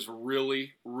I was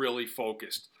really, really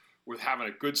focused with having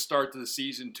a good start to the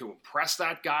season to impress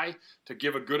that guy, to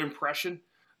give a good impression.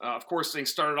 Of course,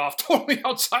 things started off totally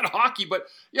outside of hockey, but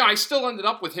yeah, I still ended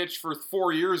up with Hitch for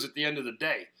 4 years at the end of the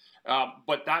day.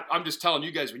 But I'm just telling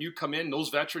you guys, when you come in, those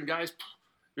veteran guys,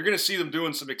 you're going to see them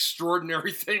doing some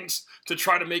extraordinary things to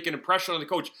try to make an impression on the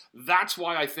coach. That's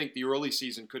why I think the early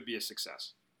season could be a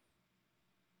success.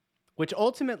 Which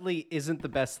ultimately isn't the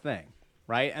best thing,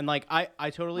 right? And like I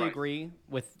totally agree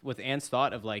with Ann's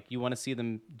thought of like you want to see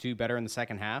them do better in the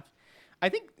second half. I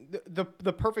think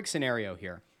the perfect scenario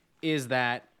here is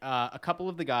that a couple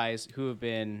of the guys who have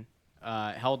been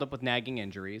held up with nagging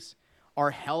injuries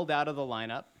are held out of the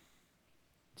lineup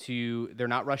they're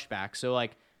not rushed back. So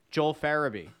like Joel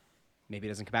Farabee maybe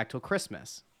doesn't come back till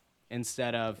Christmas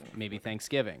instead of maybe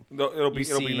Thanksgiving. No, it'll be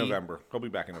November. He'll be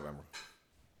back in November.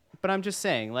 But I'm just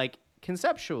saying, like,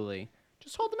 conceptually,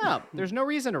 just hold them out. There's no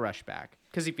reason to rush back.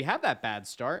 Because if you have that bad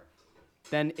start,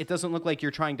 then it doesn't look like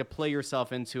you're trying to play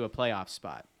yourself into a playoff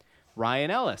spot. Ryan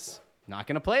Ellis, not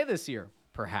going to play this year,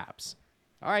 perhaps.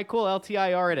 All right, cool,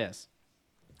 LTIR it is.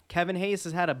 Kevin Hayes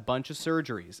has had a bunch of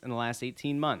surgeries in the last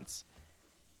 18 months.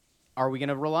 Are we going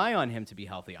to rely on him to be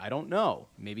healthy? I don't know.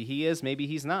 Maybe he is, maybe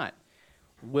he's not.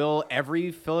 Will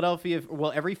every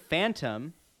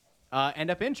Phantom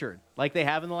end up injured like they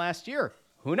have in the last year?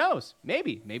 Who knows?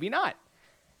 Maybe, maybe not.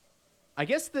 I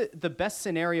guess the best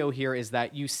scenario here is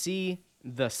that you see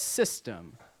the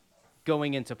system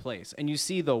going into place and you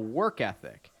see the work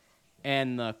ethic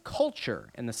and the culture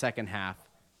in the second half.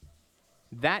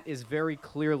 That is very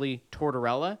clearly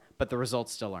Tortorella, but the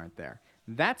results still aren't there.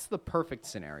 That's the perfect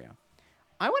scenario.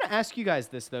 I want to ask you guys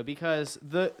this, though, because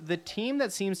the team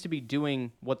that seems to be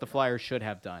doing what the Flyers should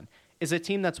have done is a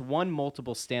team that's won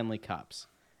multiple Stanley Cups,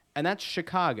 and that's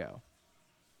Chicago.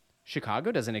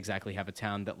 Chicago doesn't exactly have a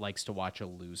town that likes to watch a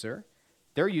loser.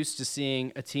 They're used to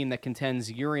seeing a team that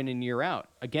contends year in and year out,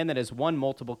 again, that has won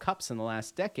multiple cups in the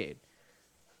last decade.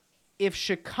 If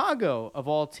Chicago, of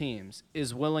all teams,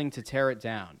 is willing to tear it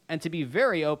down and to be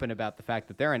very open about the fact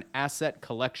that they're in asset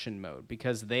collection mode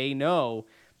because they know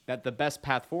that the best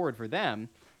path forward for them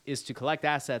is to collect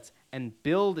assets and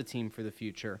build a team for the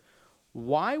future,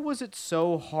 why was it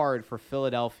so hard for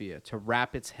Philadelphia to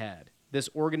wrap its head, this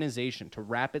organization, to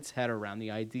wrap its head around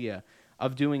the idea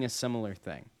of doing a similar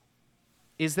thing?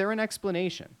 Is there an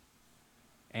explanation?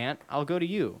 Ant, I'll go to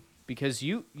you, because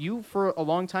you for a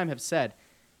long time have said,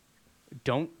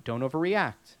 don't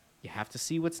overreact. You have to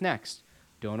see what's next.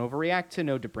 Don't overreact to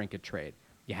no DeBrincat trade.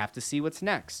 You have to see what's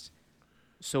next.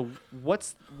 So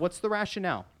what's the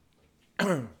rationale?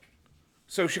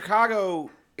 So Chicago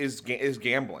is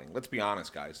gambling. Let's be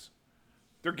honest, guys.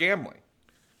 They're gambling.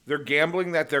 They're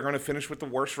gambling that they're going to finish with the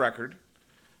worst record.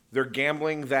 They're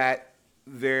gambling that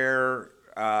they're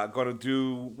going to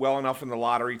do well enough in the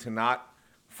lottery to not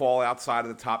fall outside of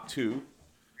the top two,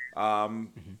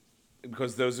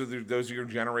 because those are your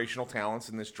generational talents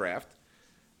in this draft,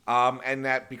 and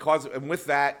with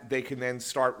that they can then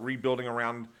start rebuilding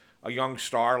around a young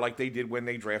star like they did when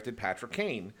they drafted Patrick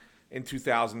Kane in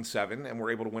 2007 and were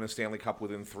able to win a Stanley Cup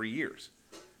within 3 years,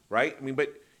 right? I mean,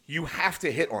 but you have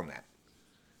to hit on that.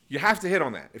 You have to hit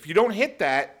on that. If you don't hit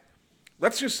that,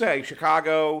 let's just say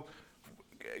Chicago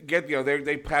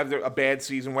they have a bad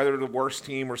season, whether they're the worst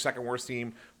team or second worst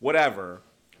team, whatever.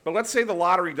 But let's say the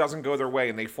lottery doesn't go their way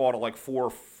and they fall to like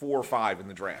 4 or 5 in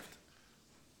the draft.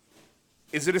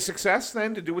 Is it a success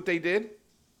then to do what they did?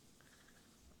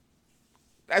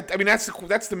 I mean,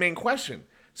 that's the main question.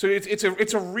 So it's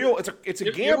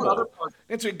a gamble.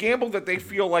 It's a gamble that they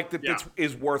feel like this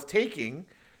is worth taking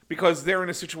because they're in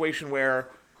a situation where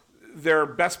their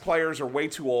best players are way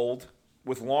too old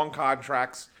with long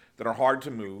contracts that are hard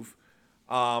to move,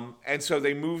 and so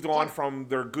they moved on from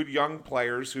their good young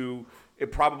players who they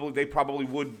probably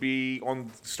would be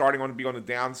starting to be on the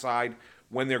downside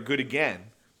when they're good again.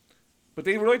 But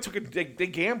they really they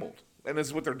gambled, and this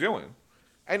is what they're doing.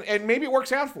 And maybe it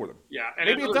works out for them. Yeah, and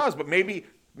maybe it does, but maybe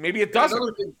it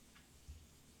doesn't.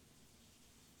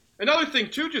 Another thing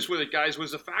too, just with it, guys,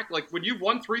 was the fact like when you've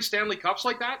won 3 Stanley Cups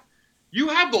like that, you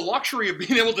have the luxury of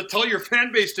being able to tell your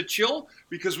fan base to chill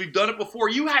because we've done it before.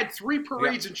 You had 3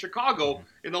 parades in Chicago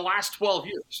in the last 12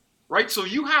 years, right? So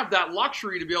you have that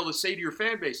luxury to be able to say to your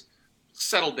fan base,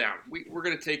 settle down. We're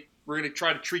going to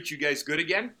try to treat you guys good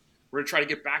again. We're going to try to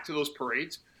get back to those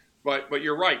parades. But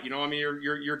you're right. I mean,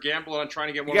 you're gambling on trying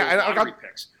to get one of those lottery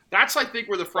picks. That's, I think,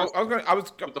 where the front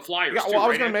with the Flyers. Yeah, well, I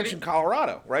was going to mention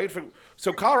Colorado, right?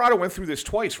 So Colorado went through this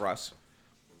twice, Russ.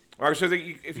 All right, so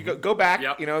if you go back,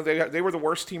 they were the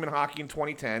worst team in hockey in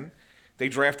 2010. They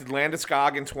drafted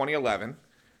Landeskog in 2011.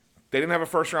 They didn't have a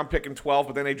first-round pick in 12,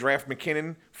 but then they draft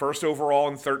McKinnon first overall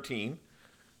in 13.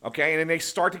 Okay, and then they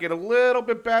start to get a little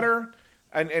bit better,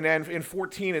 and then in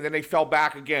 14, and then they fell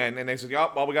back again, and they said,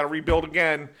 "Oh, well, we got to rebuild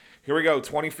again." Here we go.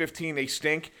 2015, they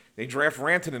stink. They draft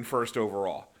Rantanen first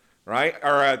overall, right?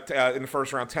 Or in the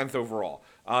first round, 10th overall.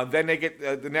 Then they get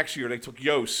the next year, they took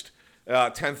Yost,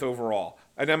 10th overall.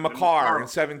 And then Makar in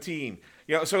 17.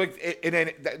 So and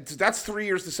then that's 3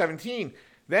 years to 17.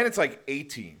 Then it's like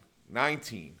 18,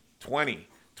 19, 20,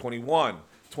 21,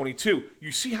 22.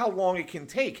 You see how long it can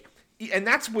take. And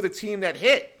that's with a team that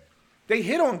hit. They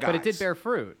hit on guys. But it did bear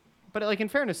fruit. But like in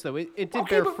fairness, though, it did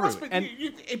bear fruit. Russ, and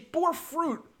it bore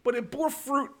fruit. But it bore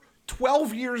fruit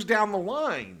 12 years down the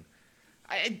line.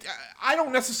 I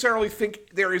don't necessarily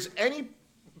think there is any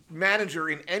manager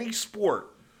in any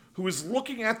sport who is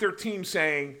looking at their team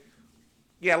saying,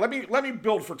 "Yeah, let me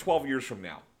build for 12 years from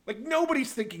now." Like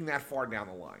nobody's thinking that far down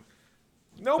the line.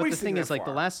 Nobody's. But the thing is, like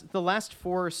the last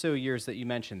 4 or so years that you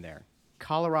mentioned there,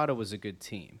 Colorado was a good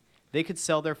team. They could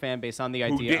sell their fan base on the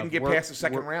idea who didn't get past the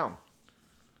second round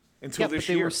until this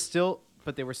year.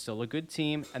 But they were still a good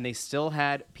team, and they still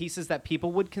had pieces that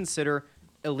people would consider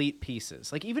elite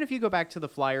pieces. Like, even if you go back to the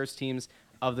Flyers teams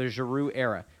of the Giroux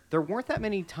era, there weren't that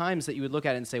many times that you would look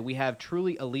at it and say, we have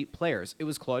truly elite players. It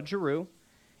was Claude Giroux.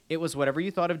 It was whatever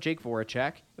you thought of Jake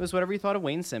Voracek. It was whatever you thought of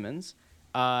Wayne Simmons,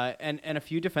 and a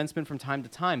few defensemen from time to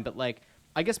time. But, like,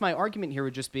 I guess my argument here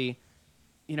would just be,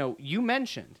 you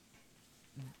mentioned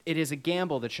it is a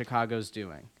gamble that Chicago's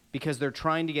doing because they're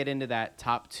trying to get into that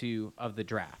top 2 of the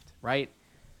draft, right?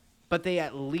 But they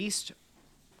at least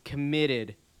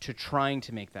committed to trying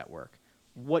to make that work.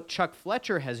 What Chuck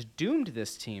Fletcher has doomed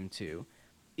this team to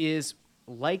is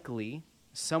likely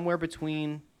somewhere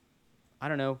between, I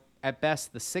don't know, at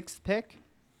best the 6th pick,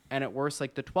 and at worst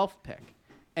like the 12th pick.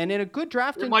 And in a good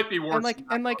draft, it might be worse.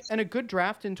 And a good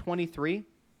draft in 23,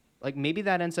 like maybe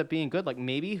that ends up being good. Like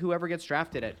maybe whoever gets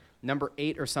drafted at number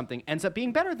 8 or something ends up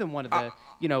being better than one of the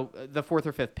the 4th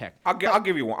or 5th pick. I'll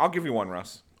give you one. I'll give you one,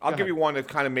 Russ. I'll give you one that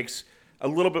kind of makes a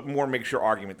little bit more makes your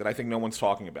argument that I think no one's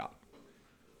talking about.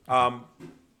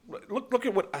 Look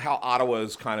at how Ottawa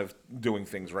is kind of doing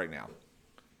things right now.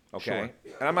 Okay,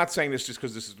 sure. And I'm not saying this just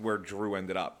because this is where Giroux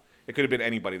ended up. It could have been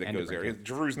anybody that goes there.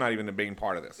 Giroux's not even the main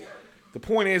part of this. The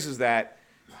point is that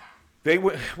they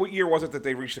what year was it that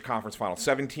they reached the conference final?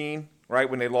 17, right?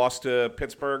 When they lost to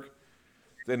Pittsburgh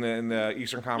in the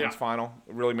Eastern Conference final,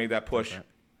 it really made that push.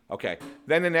 Okay.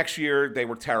 Then the next year they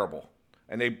were terrible,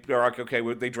 and they're like, okay,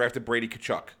 they drafted Brady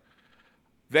Tkachuk.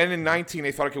 Then in 19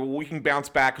 they thought, okay, well we can bounce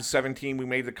back. With 17 we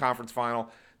made the conference final.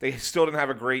 They still didn't have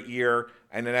a great year,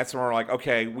 and then that's when we're like,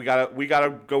 okay, we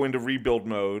gotta go into rebuild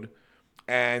mode.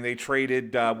 And they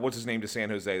traded, what's his name, to San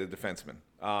Jose, the defenseman?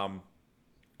 Erik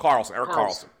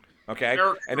Karlsson. Okay?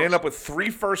 And they ended up with 3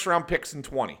 first-round picks in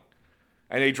 20.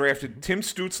 And they drafted Tim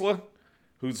Stützle,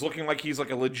 who's looking like he's like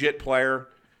a legit player.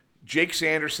 Jake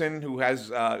Sanderson, who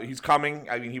has, he's coming.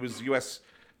 I mean, he was U.S.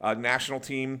 National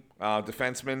team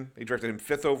defenseman. They drafted him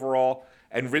 5th overall.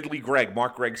 And Ridley Gregg,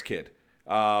 Mark Gregg's kid,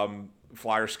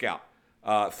 Flyer scout.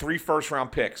 3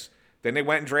 first-round picks. Then they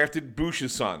went and drafted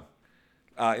Bush's son.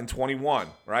 In 21,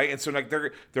 right? And so like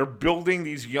they're building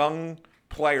these young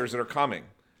players that are coming,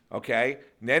 okay?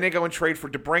 And then they go and trade for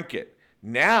DeBrincat.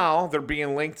 Now they're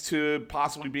being linked to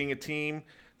possibly being a team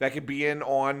that could be in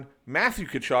on Matthew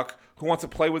Tkachuk, who wants to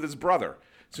play with his brother.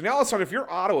 So now all of a sudden, if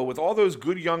you're Ottawa with all those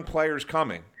good young players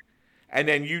coming, and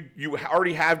then you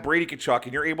already have Brady Tkachuk,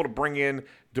 and you're able to bring in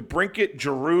DeBrincat,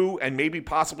 Giroux, and maybe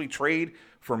possibly trade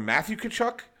for Matthew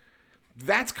Tkachuk,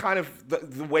 that's kind of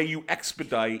the way you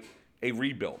expedite a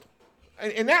rebuild.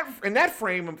 In that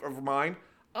frame of mind,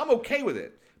 I'm okay with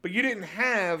it. But you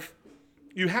have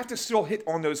to still hit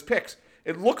on those picks.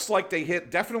 It looks like they hit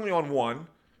definitely on one.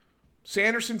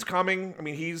 Sanderson's coming. I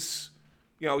mean,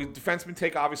 defensemen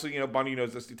take, obviously, Bundy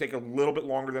knows this, they take a little bit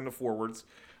longer than the forwards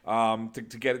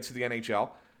to get it to the NHL.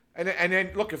 And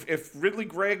then look, if Ridley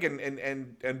Gregg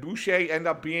and Boucher end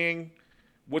up being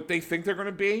what they think they're going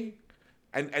to be,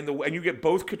 and you get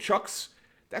both Tkachuks,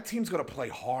 that team's going to play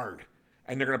hard.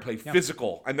 And they're going to play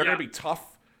physical, and they're going to be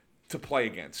tough to play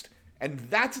against. And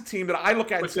that's a team that I look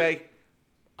at and say,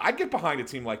 I'd get behind a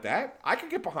team like that. I could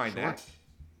get behind that.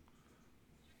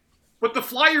 But the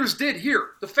Flyers did here.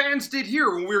 The fans did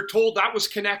here when we were told that was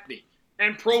Konechny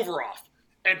and Provorov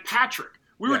and Patrick.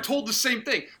 We were told the same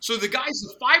thing. So the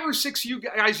 5 or 6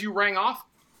 guys you rang off,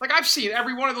 like I've seen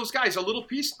every one of those guys a little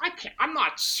piece. I'm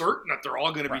not certain that they're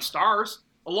all going to be stars.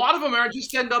 A lot of them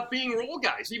just end up being role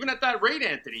guys, even at that rate,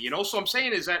 Anthony. So I'm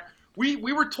saying is that we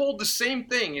were told the same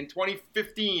thing in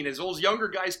 2015 as those younger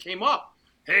guys came up.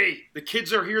 Hey, the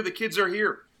kids are here. The kids are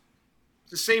here.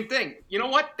 It's the same thing. You know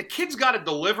what? The kids got to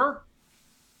deliver,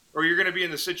 or you're going to be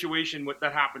in the situation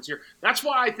that happens here. That's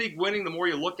why I think winning, the more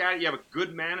you look at it, you have a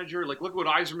good manager. Like, look what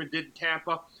Yzerman did in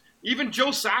Tampa. Even Joe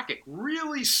Sakic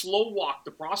really slow-walked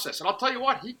the process. And I'll tell you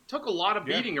what, he took a lot of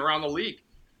beating around the league.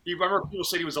 You remember people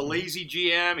said he was a lazy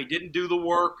GM. He didn't do the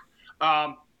work.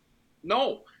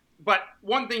 No. But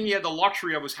one thing he had the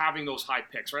luxury of was having those high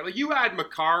picks, right? Like you add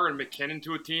Makar and McKinnon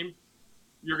to a team,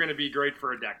 you're going to be great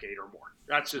for a decade or more.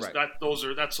 That's just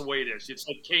that's the way it is. It's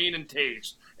like Kane and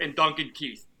Taves and Duncan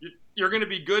Keith. You're going to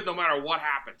be good no matter what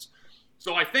happens.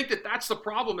 So I think that's the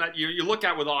problem that you look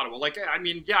at with Ottawa. Like, I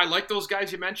mean, I like those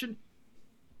guys you mentioned.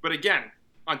 But again,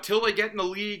 until they get in the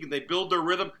league and they build their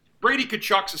rhythm, Brady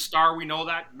Tkachuk's a star. We know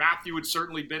that. Matthew had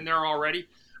certainly been there already.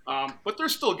 But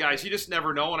there's still guys. You just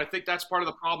never know. And I think that's part of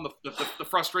the problem, the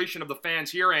frustration of the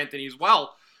fans here, Anthony, as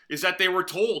well, is that they were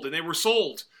told and they were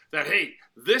sold that, hey,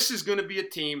 this is going to be a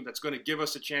team that's going to give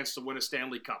us a chance to win a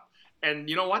Stanley Cup. And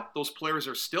you know what? Those players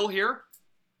are still here,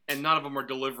 and none of them are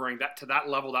delivering that to that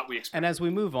level that we expect. And as we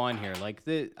move on here,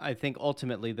 I think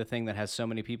ultimately the thing that has so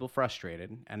many people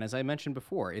frustrated, and as I mentioned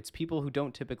before, it's people who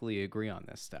don't typically agree on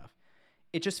this stuff.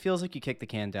 It just feels like you kick the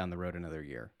can down the road another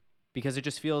year, because it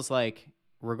just feels like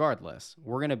regardless,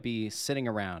 we're going to be sitting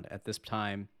around at this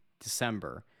time,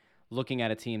 December, looking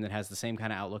at a team that has the same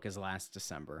kind of outlook as last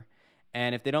December.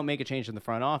 And if they don't make a change in the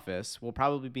front office, we'll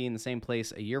probably be in the same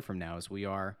place a year from now as we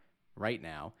are right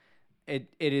now. It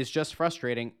is just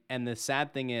frustrating. And the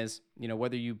sad thing is,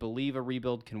 whether you believe a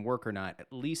rebuild can work or not, at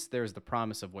least there's the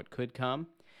promise of what could come.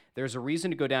 There's a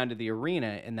reason to go down to the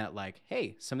arena in that, like,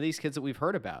 hey, some of these kids that we've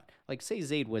heard about, like, say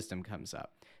Zayd Wisdom comes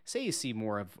up. Say you see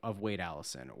more of Wade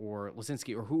Allison or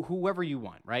Lazinski or whoever you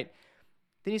want, right?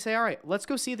 Then you say, all right, let's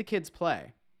go see the kids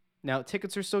play. Now,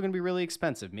 tickets are still going to be really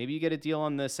expensive. Maybe you get a deal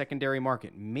on the secondary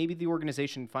market. Maybe the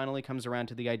organization finally comes around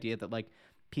to the idea that, like,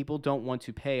 people don't want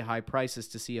to pay high prices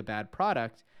to see a bad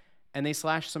product, and they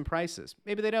slash some prices.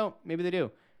 Maybe they don't. Maybe they do.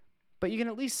 But you can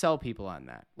at least sell people on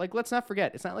that. Like, let's not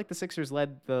forget, it's not like the Sixers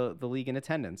led the league in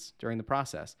attendance during the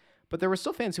process. But there were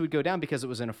still fans who would go down because it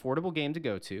was an affordable game to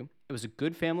go to. It was a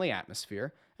good family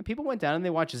atmosphere. And people went down and they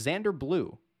watched Xander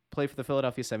Blue play for the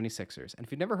Philadelphia 76ers. And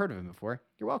if you've never heard of him before,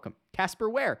 you're welcome. Casper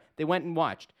Ware, they went and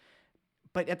watched.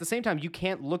 But at the same time, you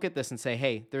can't look at this and say,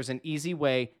 hey, there's an easy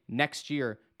way next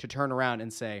year to turn around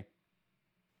and say,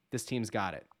 this team's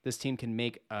got it. This team can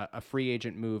make a free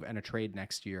agent move and a trade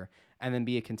next year and then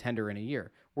be a contender in a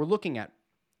year. We're looking at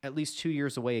least 2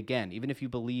 years away again, even if you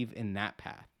believe in that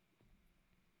path.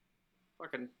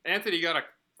 Fucking Anthony got a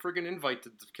friggin' invite to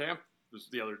the camp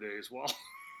the other day as well.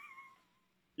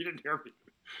 You didn't hear me.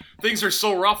 Things are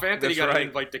so rough. Anthony got an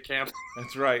invite to camp.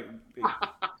 That's right.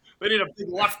 They need a big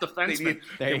left defenseman.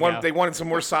 They wanted some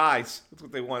more size. That's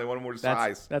what they wanted. They wanted more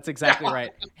size. That's exactly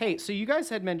right. Hey, so you guys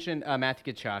had mentioned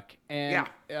Matthew Tkachuk, and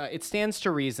it stands to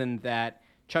reason that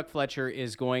Chuck Fletcher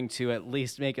is going to at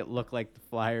least make it look like the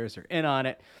Flyers are in on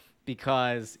it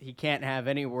because he can't have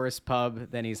any worse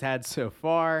pub than he's had so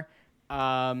far.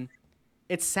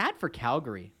 It's sad for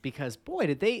Calgary because, boy,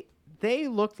 did they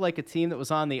looked like a team that was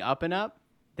on the up and up.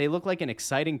 They look like an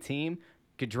exciting team.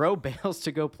 Gaudreau bails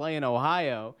to go play in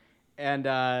Ohio. And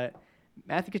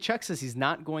Matthew Tkachuk says he's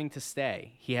not going to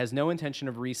stay. He has no intention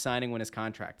of re-signing when his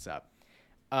contract's up.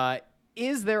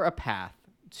 Is there a path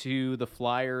to the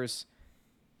Flyers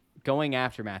going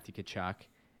after Matthew Tkachuk?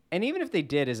 And even if they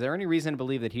did, is there any reason to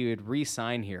believe that he would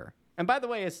re-sign here? And by the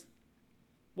way,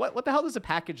 what the hell does a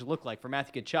package look like for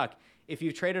Matthew Tkachuk if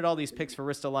you've traded all these picks for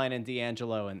Ristolainen and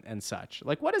D'Angelo and such?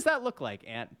 Like, what does that look like,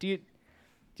 Ant? Do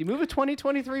you move a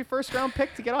 2023 first-round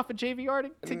pick to get off a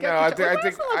JVR to get? No,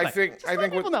 I think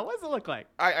people know. What does it look like?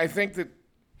 I think that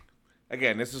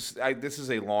again, this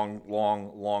is a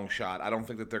long shot. I don't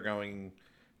think that they're going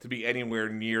to be anywhere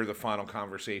near the final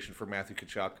conversation for Matthew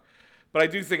Tkachuk. But I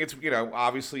do think it's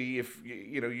obviously if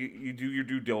you do your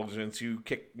due diligence, you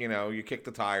kick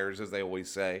the tires, as they always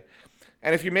say.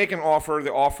 And if you make an offer,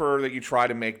 the offer that you try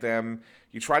to make them,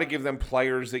 you try to give them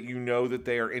players that you know that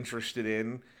they are interested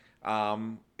in.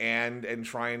 And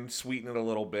try and sweeten it a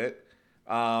little bit.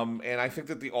 And I think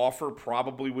that the offer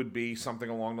probably would be something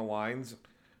along the lines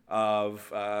of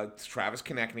Travis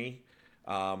Konechny,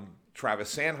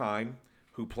 Travis Sanheim,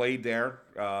 who played there.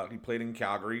 He played in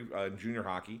Calgary in junior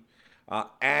hockey,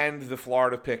 and the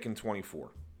Florida pick in 24.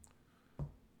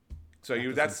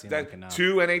 So that's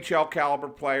two NHL caliber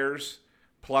players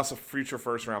plus a future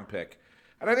first round pick,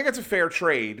 and I think that's a fair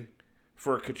trade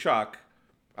for Tkachuk.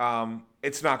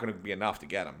 It's not going to be enough to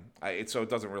get him, so it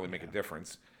doesn't really make a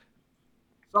difference.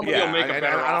 Somebody will make a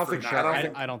better offer.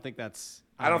 I don't think that's.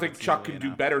 I don't think Chuck can do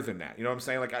better than that. You know what I'm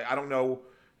saying? Like I don't know.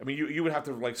 I mean, you would have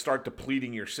to start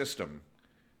depleting your system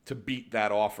to beat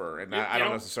that offer, and I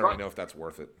don't necessarily know if that's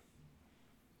worth it.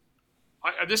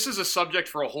 This is a subject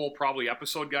for a whole probably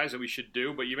episode, guys, that we should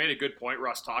do. But you made a good point,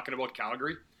 Russ, talking about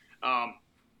Calgary.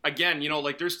 Again,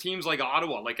 there's teams like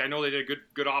Ottawa. Like, I know they did a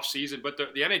good off season, but the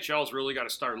NHL's really got to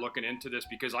start looking into this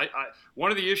because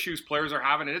one of the issues players are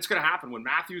having, and it's going to happen when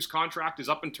Matthews' contract is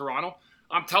up in Toronto.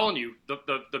 I'm telling you,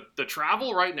 the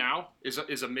travel right now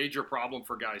is a major problem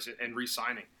for guys and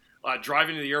re-signing.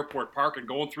 Driving to the airport park and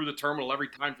going through the terminal every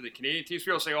time for the Canadian teams.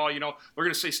 People say, they're going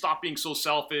to say stop being so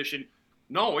selfish, and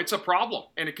no, it's a problem.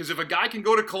 And because if a guy can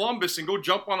go to Columbus and go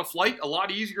jump on a flight a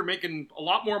lot easier, making a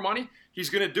lot more money, he's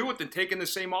going to do it than taking the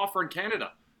same offer in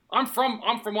Canada. I'm from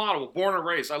Ottawa, born and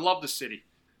raised. I love the city.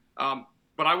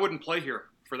 But I wouldn't play here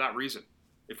for that reason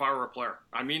if I were a player.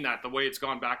 I mean that, the way it's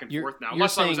gone back and forth now.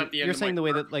 Unless I was at the end you're saying the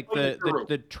way that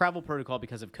the travel protocol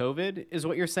because of COVID is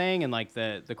what you're saying, and like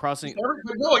the crossing.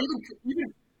 No,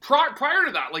 even prior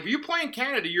to that, like if you play in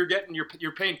Canada,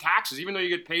 you're paying taxes. Even though you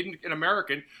get paid in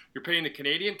American, you're paying the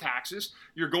Canadian taxes.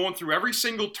 You're going through every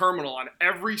single terminal on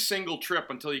every single trip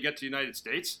until you get to the United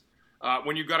States.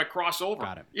 When you've got to cross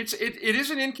over, it is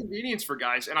an inconvenience for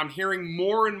guys, and I'm hearing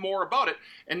more and more about it.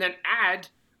 And then add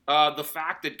the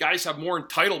fact that guys have more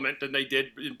entitlement than they did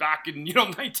back in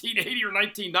 1980 or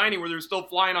 1990, where they're still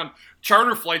flying on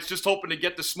charter flights just hoping to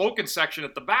get the smoking section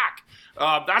at the back.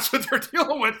 That's what they're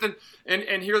dealing with,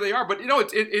 and here they are. But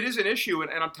it is an issue,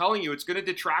 and I'm telling you, it's going to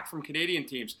detract from Canadian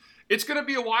teams. It's going to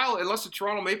be a while unless the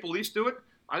Toronto Maple Leafs do it.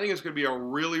 I think it's going to be a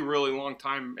really, really long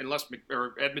time, unless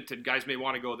Edmonton guys may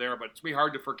want to go there. But it's going to be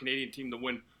hard for a Canadian team to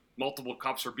win multiple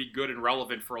cups or be good and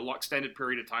relevant for an extended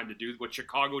period of time to do what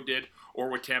Chicago did or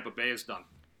what Tampa Bay has done.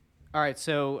 All right,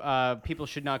 so people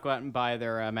should not go out and buy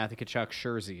their Matthew Tkachuk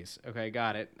jerseys. Okay,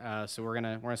 got it. So we're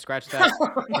gonna scratch that.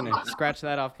 We're gonna scratch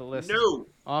that off the list. No.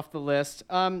 Off the list.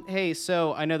 Hey,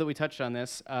 so I know that we touched on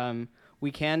this.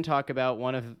 We can talk about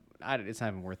one of. It's not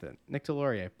even worth it. Nick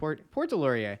Deslauriers, Port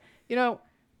Deslauriers.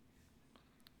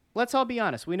 Let's all be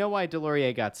honest. We know why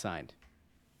Deslauriers got signed.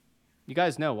 You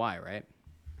guys know why, right?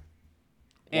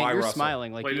 And Why, you're Russell?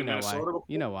 smiling like Played you in know Minnesota why. before?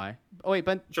 You know why. Oh, wait,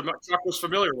 but Chuck was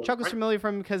familiar with. Chuck was right? familiar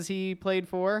from because he played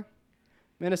for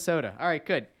Minnesota. All right,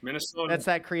 good. Minnesota. That's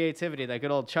that creativity that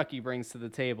good old Chucky brings to the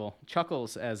table.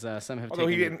 Chuckles, as some have Although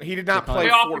taken. he did not to call play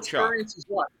it. playoff for Chuck. experience is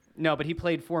what? No, but he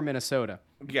played for Minnesota,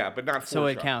 Yeah, but not for so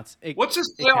it Chuck. counts. What's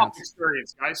his it playoff counts.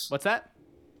 experience, guys? What's that?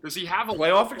 Does he have a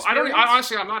Playoff experience?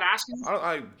 Honestly, I'm not asking.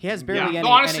 He has barely Yeah. any No,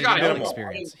 honestly, NHL minimal.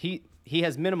 experience. He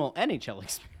has minimal NHL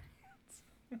experience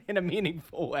in a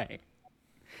meaningful way.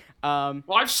 Well,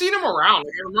 I've seen him around.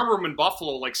 Like, I remember him in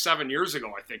Buffalo like 7 years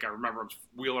ago. I think I remember him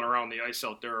wheeling around the ice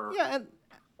out there. Yeah, and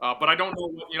But I don't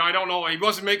know. I don't know. He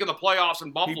wasn't making the playoffs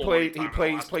in Buffalo. He's anytime in the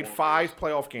played last 12 5 years.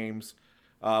 playoff games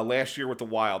last year with the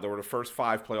Wild. They were the first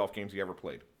 5 playoff games he ever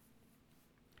played. He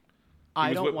I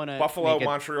was don't with want to Buffalo,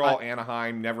 Montreal,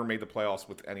 Anaheim. Never made the playoffs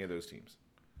with any of those teams.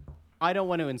 I don't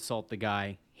want to insult the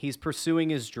guy. He's pursuing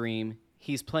his dream.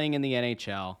 He's playing in the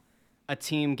NHL. A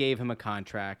team gave him a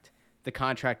contract. The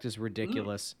contract is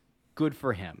ridiculous. Good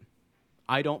for him.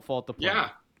 I don't fault the player. Yeah.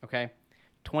 Okay.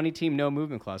 20-team no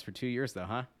movement clause for 2 years, though,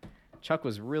 huh? Chuck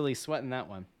was really sweating that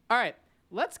one. All right.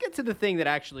 Let's get to the thing that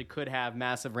actually could have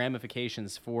massive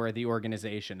ramifications for the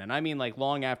organization. And I mean like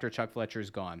long after Chuck Fletcher's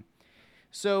gone.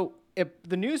 So if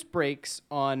the news breaks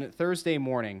on Thursday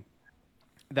morning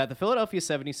that the Philadelphia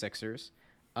 76ers,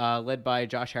 led by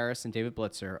Josh Harris and David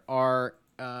Blitzer,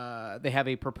 they have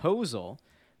a proposal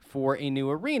for a new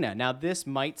arena. Now, this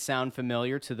might sound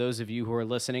familiar to those of you who are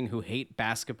listening who hate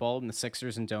basketball and the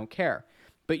Sixers and don't care.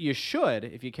 But you should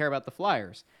if you care about the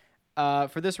Flyers.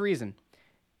 For this reason,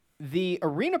 the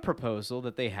arena proposal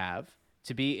that they have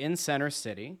to be in Center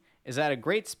City is at a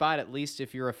great spot, at least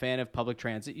if you're a fan of public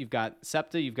transit. You've got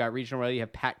SEPTA, you've got Regional Rail, you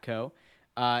have PATCO.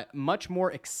 Much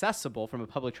more accessible from a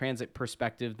public transit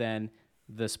perspective than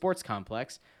the sports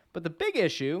complex. But the big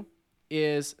issue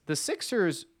is the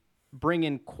Sixers bring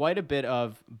in quite a bit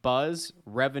of buzz,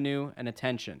 revenue, and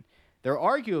attention. They're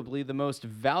arguably the most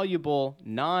valuable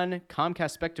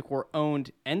non-Comcast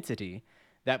Spectacor-owned entity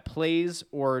that plays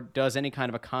or does any kind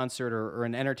of a concert or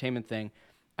an entertainment thing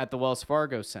at the Wells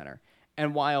Fargo Center.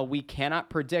 And while we cannot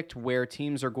predict where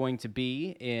teams are going to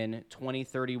be in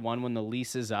 2031 when the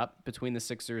lease is up between the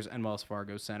Sixers and Wells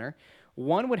Fargo Center,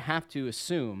 one would have to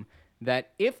assume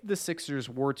that if the Sixers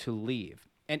were to leave,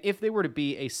 and if they were to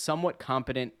be a somewhat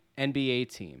competent NBA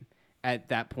team at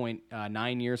that point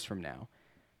 9 years from now,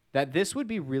 that this would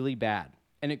be really bad.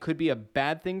 And it could be a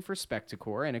bad thing for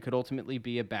Spectacor, and it could ultimately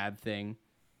be a bad thing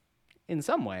in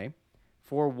some way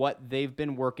for what they've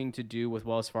been working to do with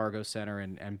Wells Fargo Center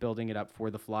and building it up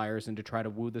for the Flyers and to try to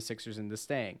woo the Sixers into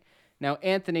staying. Now,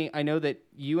 Anthony, I know that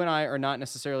you and I are not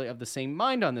necessarily of the same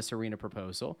mind on this arena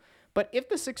proposal, but if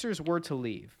the Sixers were to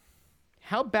leave,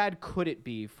 how bad could it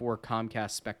be for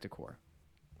Comcast Spectacor?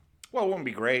 Well, it wouldn't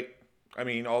be great. I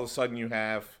mean, all of a sudden you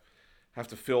have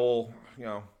to fill,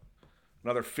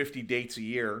 another 50 dates a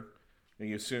year. And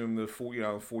you assume the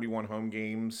 41 home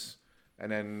games,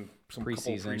 and then some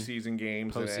couple preseason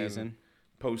games, postseason, and then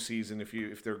postseason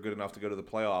if they're good enough to go to the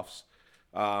playoffs.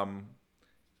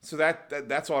 So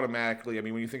that's automatically. I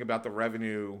mean, when you think about the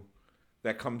revenue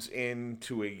that comes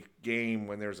into a game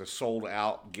when there's a sold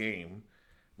out game,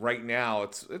 right now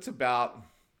it's about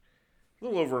a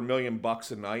little over $1 million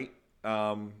a night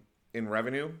in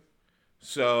revenue.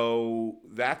 So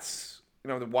that's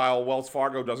while Wells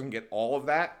Fargo doesn't get all of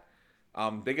that,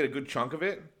 they get a good chunk of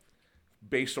it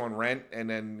based on rent, and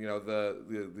then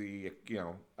the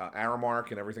Aramark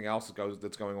and everything else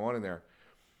that's going on in there.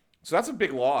 So that's a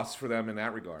big loss for them in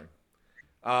that regard.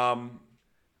 But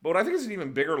what I think is an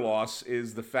even bigger loss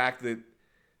is the fact that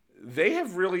they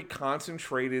have really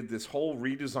concentrated this whole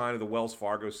redesign of the Wells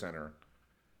Fargo Center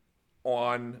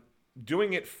on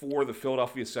doing it for the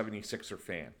Philadelphia 76er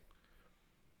fan.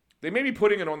 They may be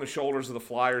putting it on the shoulders of the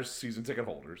Flyers season ticket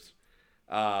holders,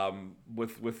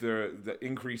 with the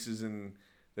increases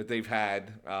that they've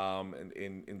had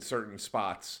in certain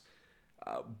spots.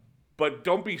 But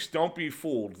don't be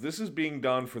fooled. This is being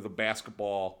done for the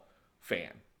basketball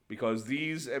fan because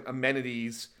these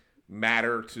amenities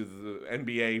matter to the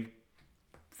NBA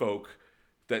folk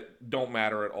that don't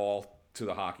matter at all to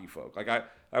the hockey folk. Like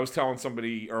I was telling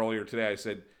somebody earlier today, I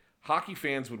said hockey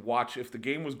fans would watch, if the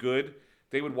game was good,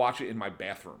 they would watch it in my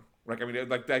bathroom. Right? I mean,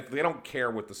 like they don't care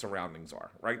what the surroundings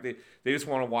are, right? They just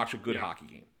want to watch a good hockey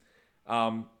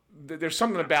game. There's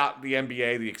something about the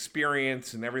NBA, the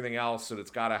experience and everything else that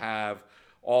it's got to have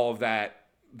all of that,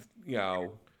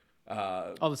 all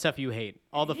the stuff you hate,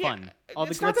 all the fun, all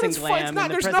the it's not glitz that and it's fun. glam. It's not,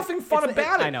 and there's nothing fun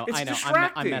about it. I know. It's I know.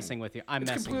 distracting. I'm messing with you. It's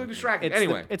messing completely with you. distracting.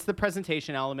 Anyway, it's the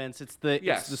presentation elements. It's the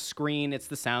Yes. the screen. It's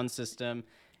the sound system.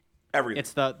 Everything.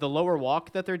 It's the lower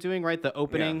walk that they're doing, right? The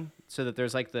opening, so that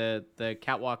there's like the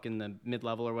catwalk in the mid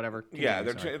level or whatever. Yeah,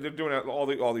 they're doing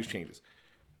all these changes.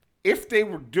 If they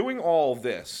were doing all of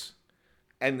this,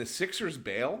 and the Sixers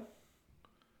bail,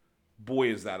 boy,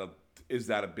 is that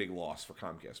a big loss for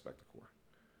Comcast Spectacor.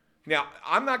 Now,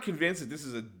 I'm not convinced that this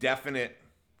is a definite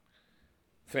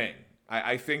thing.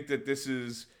 I think that this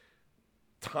is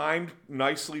timed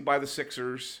nicely by the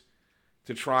Sixers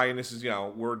to try, and this is,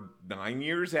 we're 9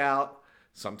 years out.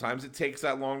 Sometimes it takes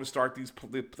that long to start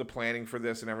the planning for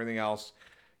this and everything else.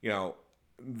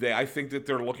 I think that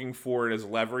they're looking for it as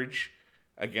leverage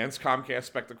against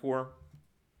Comcast Spectacor.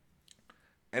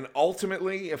 And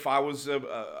ultimately, if I was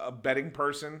a betting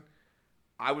person,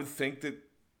 I would think that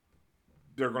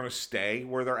they're going to stay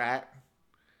where they're at.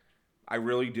 I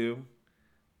really do.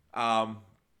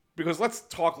 Because let's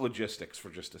talk logistics for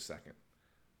just a second.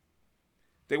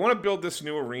 They want to build this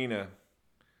new arena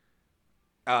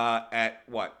at,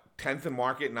 10th and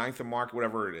Market, 9th and Market,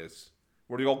 whatever it is,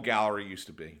 where the old gallery used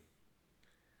to be.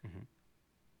 Mm-hmm.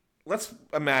 Let's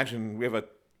imagine we have a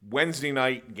Wednesday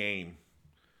night game.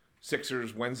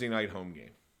 Sixers Wednesday night home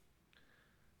game.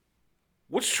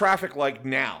 What's traffic like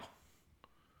now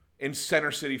in Center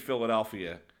City,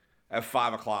 Philadelphia at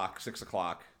 5 o'clock, 6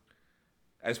 o'clock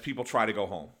as people try to go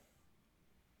home?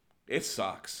 It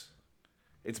sucks.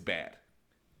 It's bad.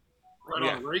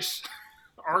 Right on Race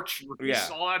Arch. We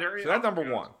saw that area. So that's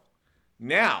number one.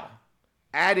 Now,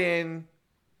 add in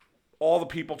all the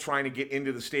people trying to get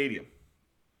into the stadium.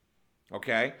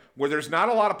 Okay? Where there's not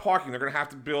a lot of parking. They're going to have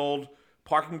to build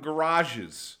parking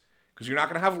garages, because you're not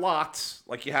going to have lots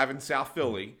like you have in South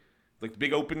Philly, like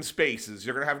big open spaces.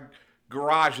 You're going to have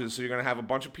garages, so you're going to have a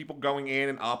bunch of people going in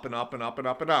and up and up and up and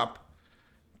up and up.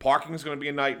 Parking is going to be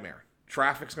a nightmare.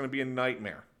 Traffic's going to be a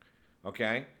nightmare.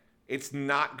 Okay? It's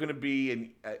not going to be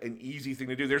an easy thing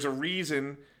to do. There's a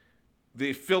reason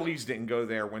the Phillies didn't go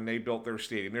there when they built their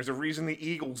stadium. There's a reason the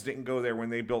Eagles didn't go there when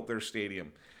they built their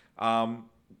stadium.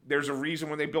 There's a reason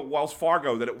when they built Wells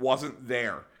Fargo that it wasn't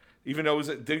there, even though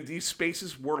these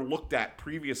spaces were looked at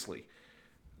previously.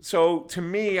 So to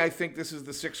me, I think this is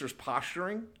the Sixers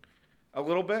posturing a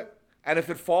little bit. And if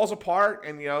it falls apart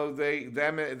and they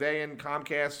and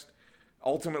Comcast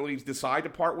ultimately decide to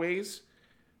part ways,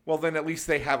 well, then at least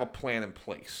they have a plan in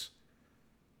place.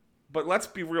 But let's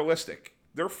be realistic.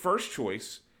 Their first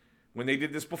choice when they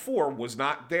did this before was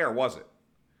not there, was it?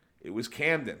 It was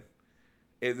Camden.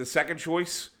 The second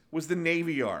choice was the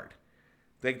Navy Yard.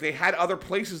 They had other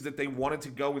places that they wanted to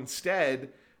go instead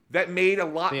that made a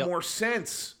lot more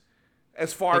sense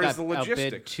as far as the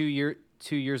logistics.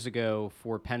 2 years ago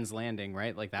for Penn's Landing,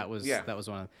 right? Like that was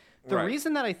one of the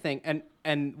reason that I think,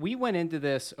 and we went into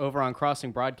this over on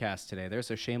Crossing Broadcast today. There's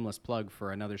a shameless plug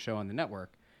for another show on the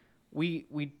network.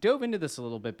 We dove into this a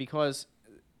little bit because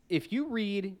if you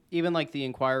read even like the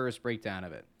Inquirer's breakdown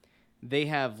of it, they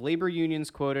have labor unions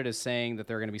quoted as saying that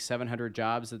there are going to be 700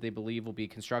 jobs that they believe will be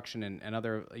construction and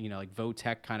other, like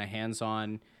VOTech kind of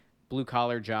hands-on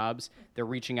blue-collar jobs. They're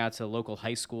reaching out to local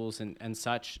high schools and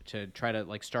such to try to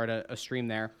like start a stream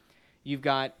there. You've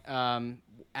got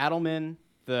Adelman,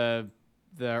 the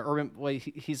urban,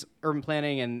 he's urban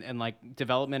planning and like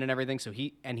development and everything. So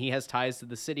he has ties to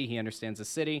the city. He understands the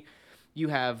city. You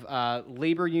have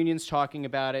labor unions talking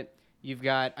about it. You've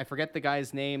got, I forget the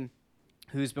guy's name,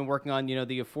 who's been working on,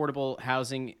 the affordable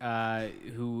housing,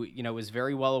 who, is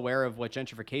very well aware of what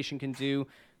gentrification can do,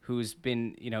 who's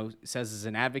been, says is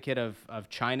an advocate of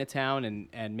Chinatown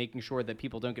and making sure that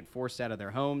people don't get forced out of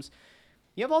their homes.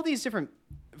 You have all these different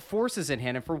forces in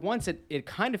hand, and for once it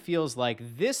kind of feels like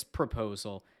this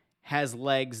proposal has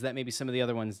legs that maybe some of the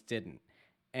other ones didn't.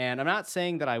 And I'm not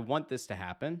saying that I want this to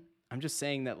happen. I'm just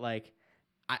saying that, like,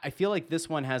 I feel like this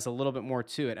one has a little bit more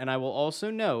to it. And I will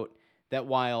also note that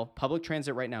while public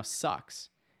transit right now sucks,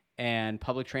 and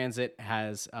public transit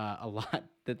has a lot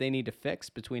that they need to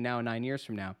fix between now and 9 years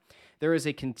from now. There is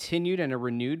a continued and a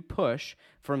renewed push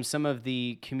from some of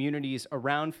the communities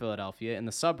around Philadelphia in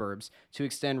the suburbs to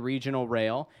extend regional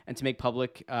rail and to make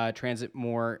public transit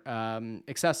more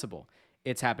accessible.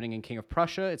 It's happening in King of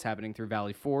Prussia. It's happening through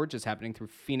Valley Forge. It's happening through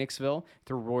Phoenixville,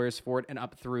 through Royersford, and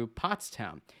up through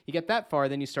Pottstown. You get that far,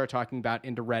 then you start talking about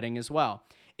into Reading as well.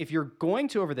 If you're going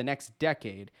to, over the next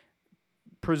decade,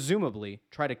 presumably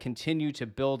try to continue to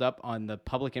build up on the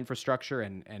public infrastructure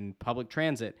and public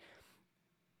transit,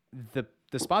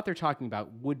 the spot they're talking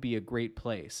about would be a great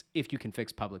place if you can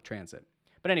fix public transit.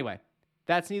 But anyway,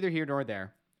 that's neither here nor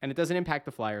there, and it doesn't impact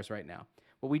the Flyers right now.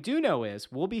 What we do know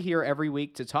is we'll be here every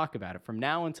week to talk about it from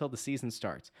now until the season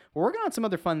starts. We're working on some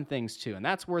other fun things too, and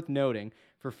that's worth noting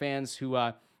for fans who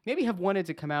maybe have wanted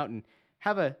to come out and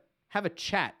have a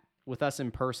chat with us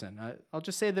in person. I'll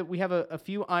just say that we have a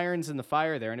few irons in the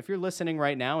fire there, and if you're listening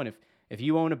right now, and if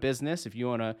you own a business, if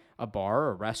you own a bar or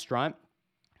a restaurant,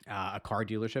 a car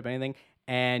dealership, anything,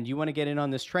 and you want to get in on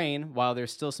this train while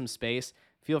there's still some space,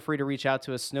 feel free to reach out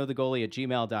to us,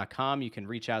 snowthegoalie@gmail.com. You can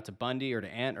reach out to Bundy or to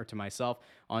Ant or to myself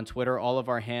on Twitter. All of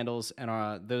our handles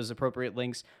and those appropriate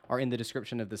links are in the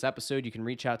description of this episode. You can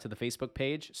reach out to the Facebook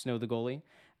page, Snow the Goalie.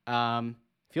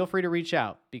 Feel free to reach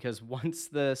out because once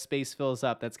the space fills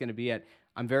up, that's going to be it.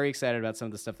 I'm very excited about some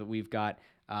of the stuff that we've got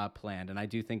planned, and I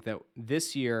do think that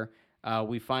this year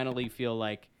we finally feel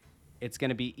like it's going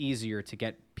to be easier to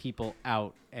get people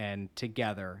out and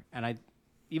together. And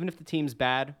even if the team's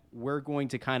bad, we're going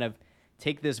to kind of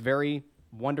take this very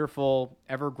wonderful,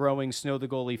 ever-growing Snow the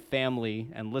Goalie family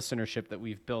and listenership that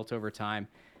we've built over time.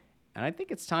 And I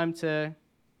think it's time to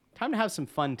have some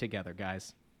fun together,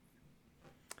 guys.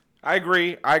 I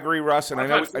agree, Russ. And I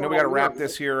know we got to wrap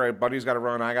this here. Buddy's got to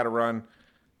run. I got to run.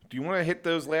 Do you want to hit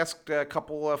those last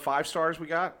couple 5 stars we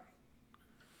got?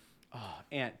 Oh,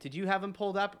 Ant, did you have them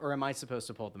pulled up, or am I supposed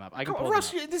to pull them up? I can pull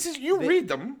Russ, them up. this is you. Read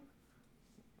them.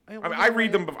 I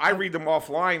read them. I read them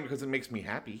offline because it makes me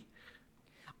happy.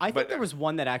 I think there was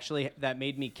one that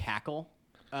made me cackle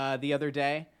the other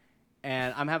day,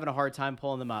 and I'm having a hard time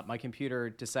pulling them up. My computer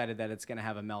decided that it's going to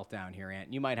have a meltdown here,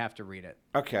 Ant. You might have to read it.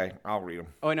 Okay, I'll read them.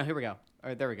 Oh, no, here we go. All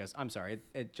right, there it goes. I'm sorry.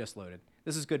 It just loaded.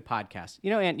 This is good podcast.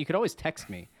 You know, Ant, you could always text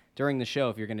me during the show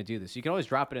if you're going to do this. You can always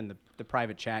drop it in the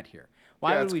private chat here.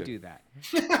 Why would we do that?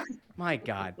 My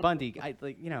God, Bundy,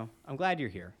 I'm glad you're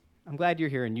here. I'm glad you're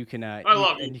here, and you can. I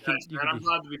love you guys, man. I'm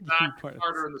glad to be back.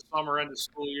 Harder in the summer end of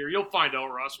school year. You'll find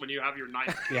out, Russ, when you have your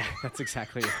night. Yeah, that's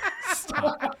exactly it.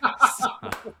 Stop.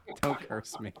 Don't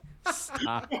curse me.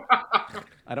 Stop.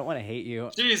 I don't want to hate you.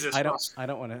 Jesus, Russ. I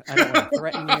don't want to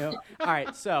threaten you. All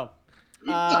right, so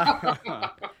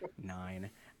 9.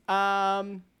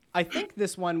 I think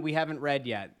this one we haven't read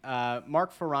yet.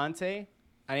 Mark Ferrante.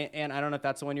 And I don't know if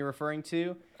that's the one you're referring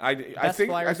to. I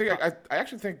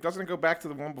actually think doesn't it go back to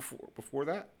the one before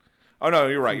that? Oh no,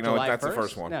 you're right. That's 1st? The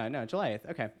first one. No, July 8th.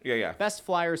 Okay. Yeah. Best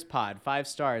Flyers pod, 5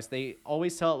 stars. They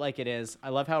always tell it like it is. I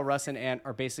love how Russ and Ant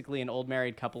are basically an old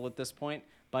married couple at this point.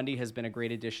 Bundy has been a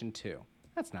great addition too.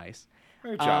 That's nice.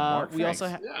 Good job, Mark.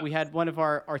 We had one of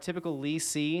our typical Lee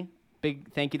C.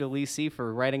 Big thank you to Lee C.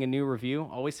 for writing a new review.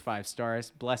 Always 5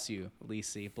 stars. Bless you, Lee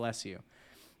C. Bless you.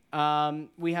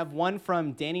 We have one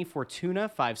from Danny Fortuna,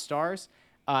 5 stars.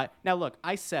 Now, look,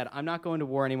 I said I'm not going to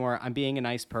war anymore. I'm being a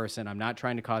nice person. I'm not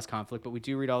trying to cause conflict, but we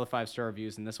do read all the 5-star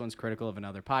reviews, and this one's critical of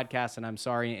another podcast, and I'm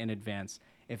sorry in advance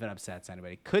if it upsets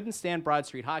anybody. Couldn't stand Broad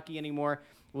Street Hockey anymore.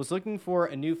 Was looking for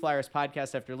a new Flyers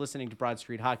podcast after listening to Broad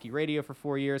Street Hockey Radio for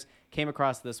 4 years. Came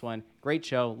across this one. Great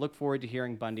show. Look forward to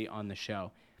hearing Bundy on the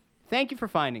show. Thank you for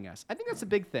finding us. I think that's a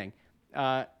big thing.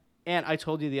 And I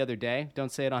told you the other day,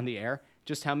 don't say it on the air,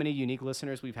 just how many unique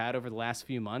listeners we've had over the last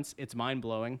few months. It's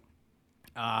mind-blowing.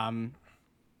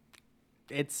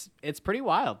 It's pretty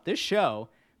wild. This show,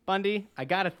 Bundy, I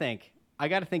gotta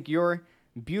think your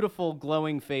beautiful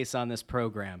glowing face on this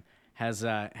program has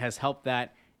helped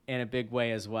that in a big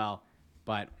way as well.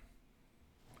 But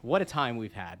what a time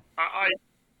we've had.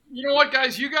 You know what,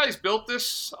 guys? You guys built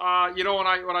this. When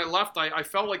I left, I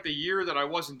felt like the year that I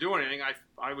wasn't doing anything,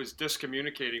 I was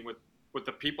discommunicating with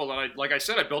the people that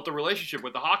I built a relationship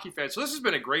with the hockey fans. So this has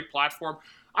been a great platform.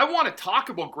 I want to talk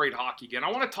about great hockey again.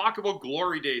 I want to talk about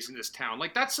glory days in this town.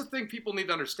 Like, that's the thing people need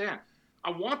to understand.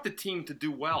 I want the team to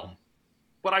do well.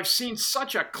 But I've seen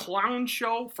such a clown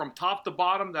show from top to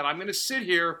bottom that I'm going to sit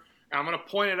here and I'm going to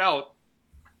point it out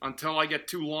until I get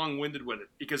too long-winded with it,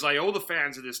 because I owe the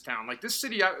fans of this town. Like, this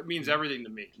city means everything to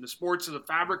me. The sports of the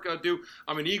fabric I do.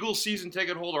 I'm an Eagles season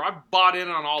ticket holder. I've bought in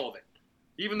on all of it.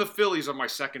 Even the Phillies are my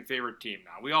second favorite team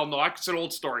now. We all know it's an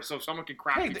old story, so someone can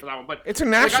crap me for that one. But it's a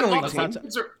national league team.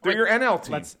 They're your NL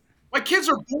team. My kids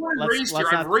are born and raised here.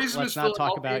 I've raised them as Let's not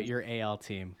talk Philadelphia. about your AL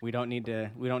team. We don't need to.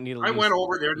 I went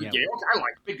over there to the game. Okay, I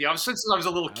like Big deal. Since I was a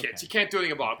little kid, Okay. so you can't do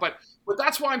anything about it. But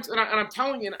that's why I'm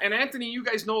telling you, and Anthony, you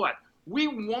guys know that we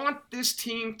want this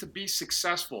team to be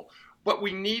successful, but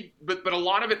we need, but a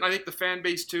lot of it, and I think the fan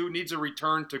base too, needs a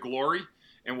return to glory,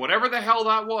 and whatever the hell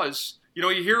that was. You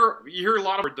hear a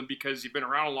lot of them because you've been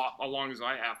around a lot, as long as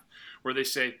I have, where they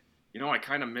say, I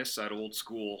kind of miss that old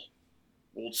school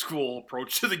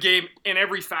approach to the game in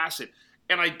every facet.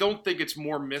 And I don't think it's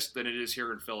more missed than it is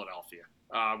here in Philadelphia.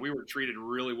 We were treated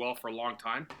really well for a long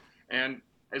time. And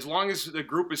as long as the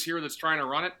group is here that's trying to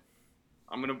run it,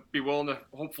 I'm going to be willing to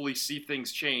hopefully see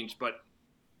things change. But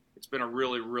it's been a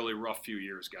really, really rough few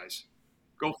years, guys.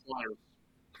 Go Flyers.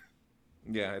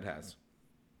 Yeah, it has.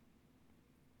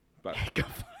 But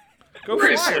Go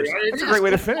Flyers. That's a great way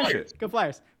to finish it. Go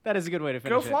Flyers. That is a good way to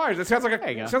finish Go Flyers. It sounds like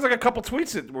a couple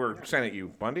tweets that were sent at you,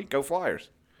 Bundy. Go Flyers.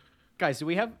 Guys, do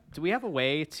we have a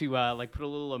way to put a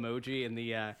little emoji in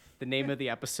the name of the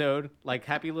episode, like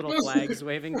happy little flags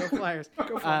waving? Go Flyers.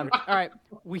 Go Flyers. All right,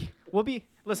 we'll be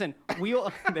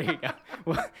there you go.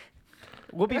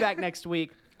 We'll be back next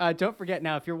week. Don't forget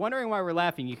now, if you're wondering why we're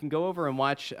laughing, you can go over and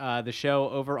watch the show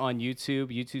over on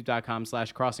YouTube,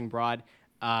 youtube.com/crossingbroad.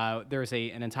 There's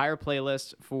an entire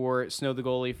playlist for Snow the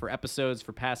Goalie, for episodes,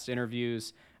 for past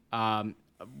interviews.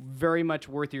 Very much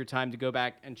worth your time to go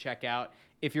back and check out.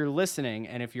 If you're listening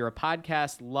and if you're a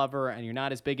podcast lover and you're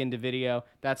not as big into video,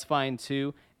 that's fine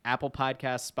too. Apple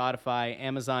Podcasts, Spotify,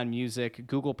 Amazon Music,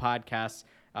 Google Podcasts,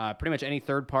 pretty much any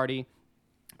third-party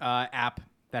app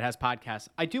that has podcasts.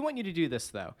 I do want you to do this,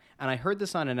 though, and I heard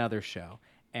this on another show,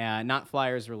 not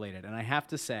Flyers related, and I have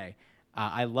to say,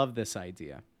 I love this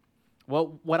idea.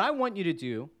 Well, what I want you to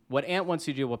do, what Ant wants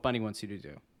you to do, what Bunny wants you to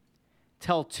do,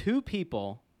 tell 2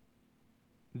 people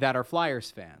that are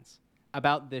Flyers fans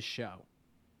about this show.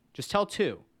 Just tell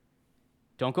 2.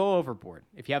 Don't go overboard.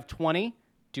 If you have 20,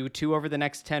 do 2 over the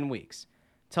next 10 weeks.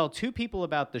 Tell 2 people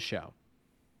about the show.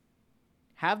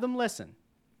 Have them listen.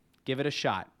 Give it a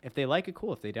shot. If they like it,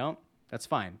 cool. If they don't, that's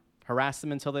fine. Harass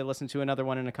them until they listen to another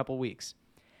one in a couple weeks.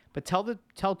 But tell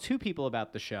 2 people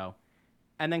about the show,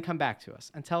 and then come back to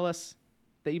us and tell us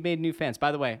that you made new fans.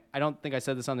 By the way, I don't think I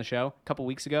said this on the show. A couple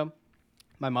weeks ago,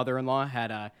 my mother-in-law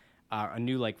had a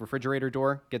new refrigerator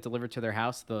door get delivered to their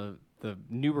house. The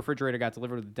new refrigerator got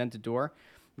delivered with a dented door.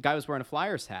 The guy was wearing a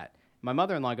Flyers hat. My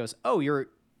mother-in-law goes, "Oh, you're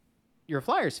a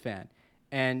Flyers fan,"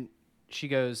 and she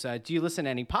goes, "Do you listen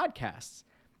to any podcasts?"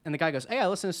 And the guy goes, "Hey, I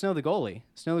listen to Snow the Goalie.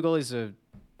 Snow the Goalie's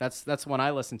that's one I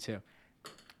listen to."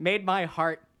 Made my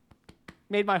heart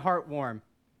warm.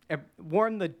 It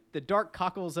warmed the dark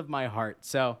cockles of my heart.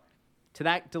 So, to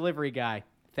that delivery guy,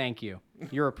 thank you.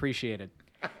 You're appreciated.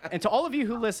 And to all of you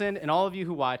who listened and all of you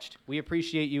who watched, we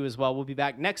appreciate you as well. We'll be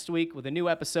back next week with a new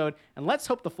episode, and let's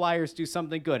hope the Flyers do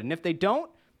something good. And if they don't,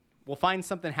 we'll find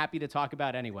something happy to talk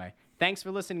about anyway. Thanks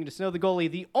for listening to Snow the Goalie,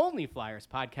 the only Flyers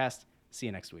podcast. See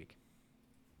you next week.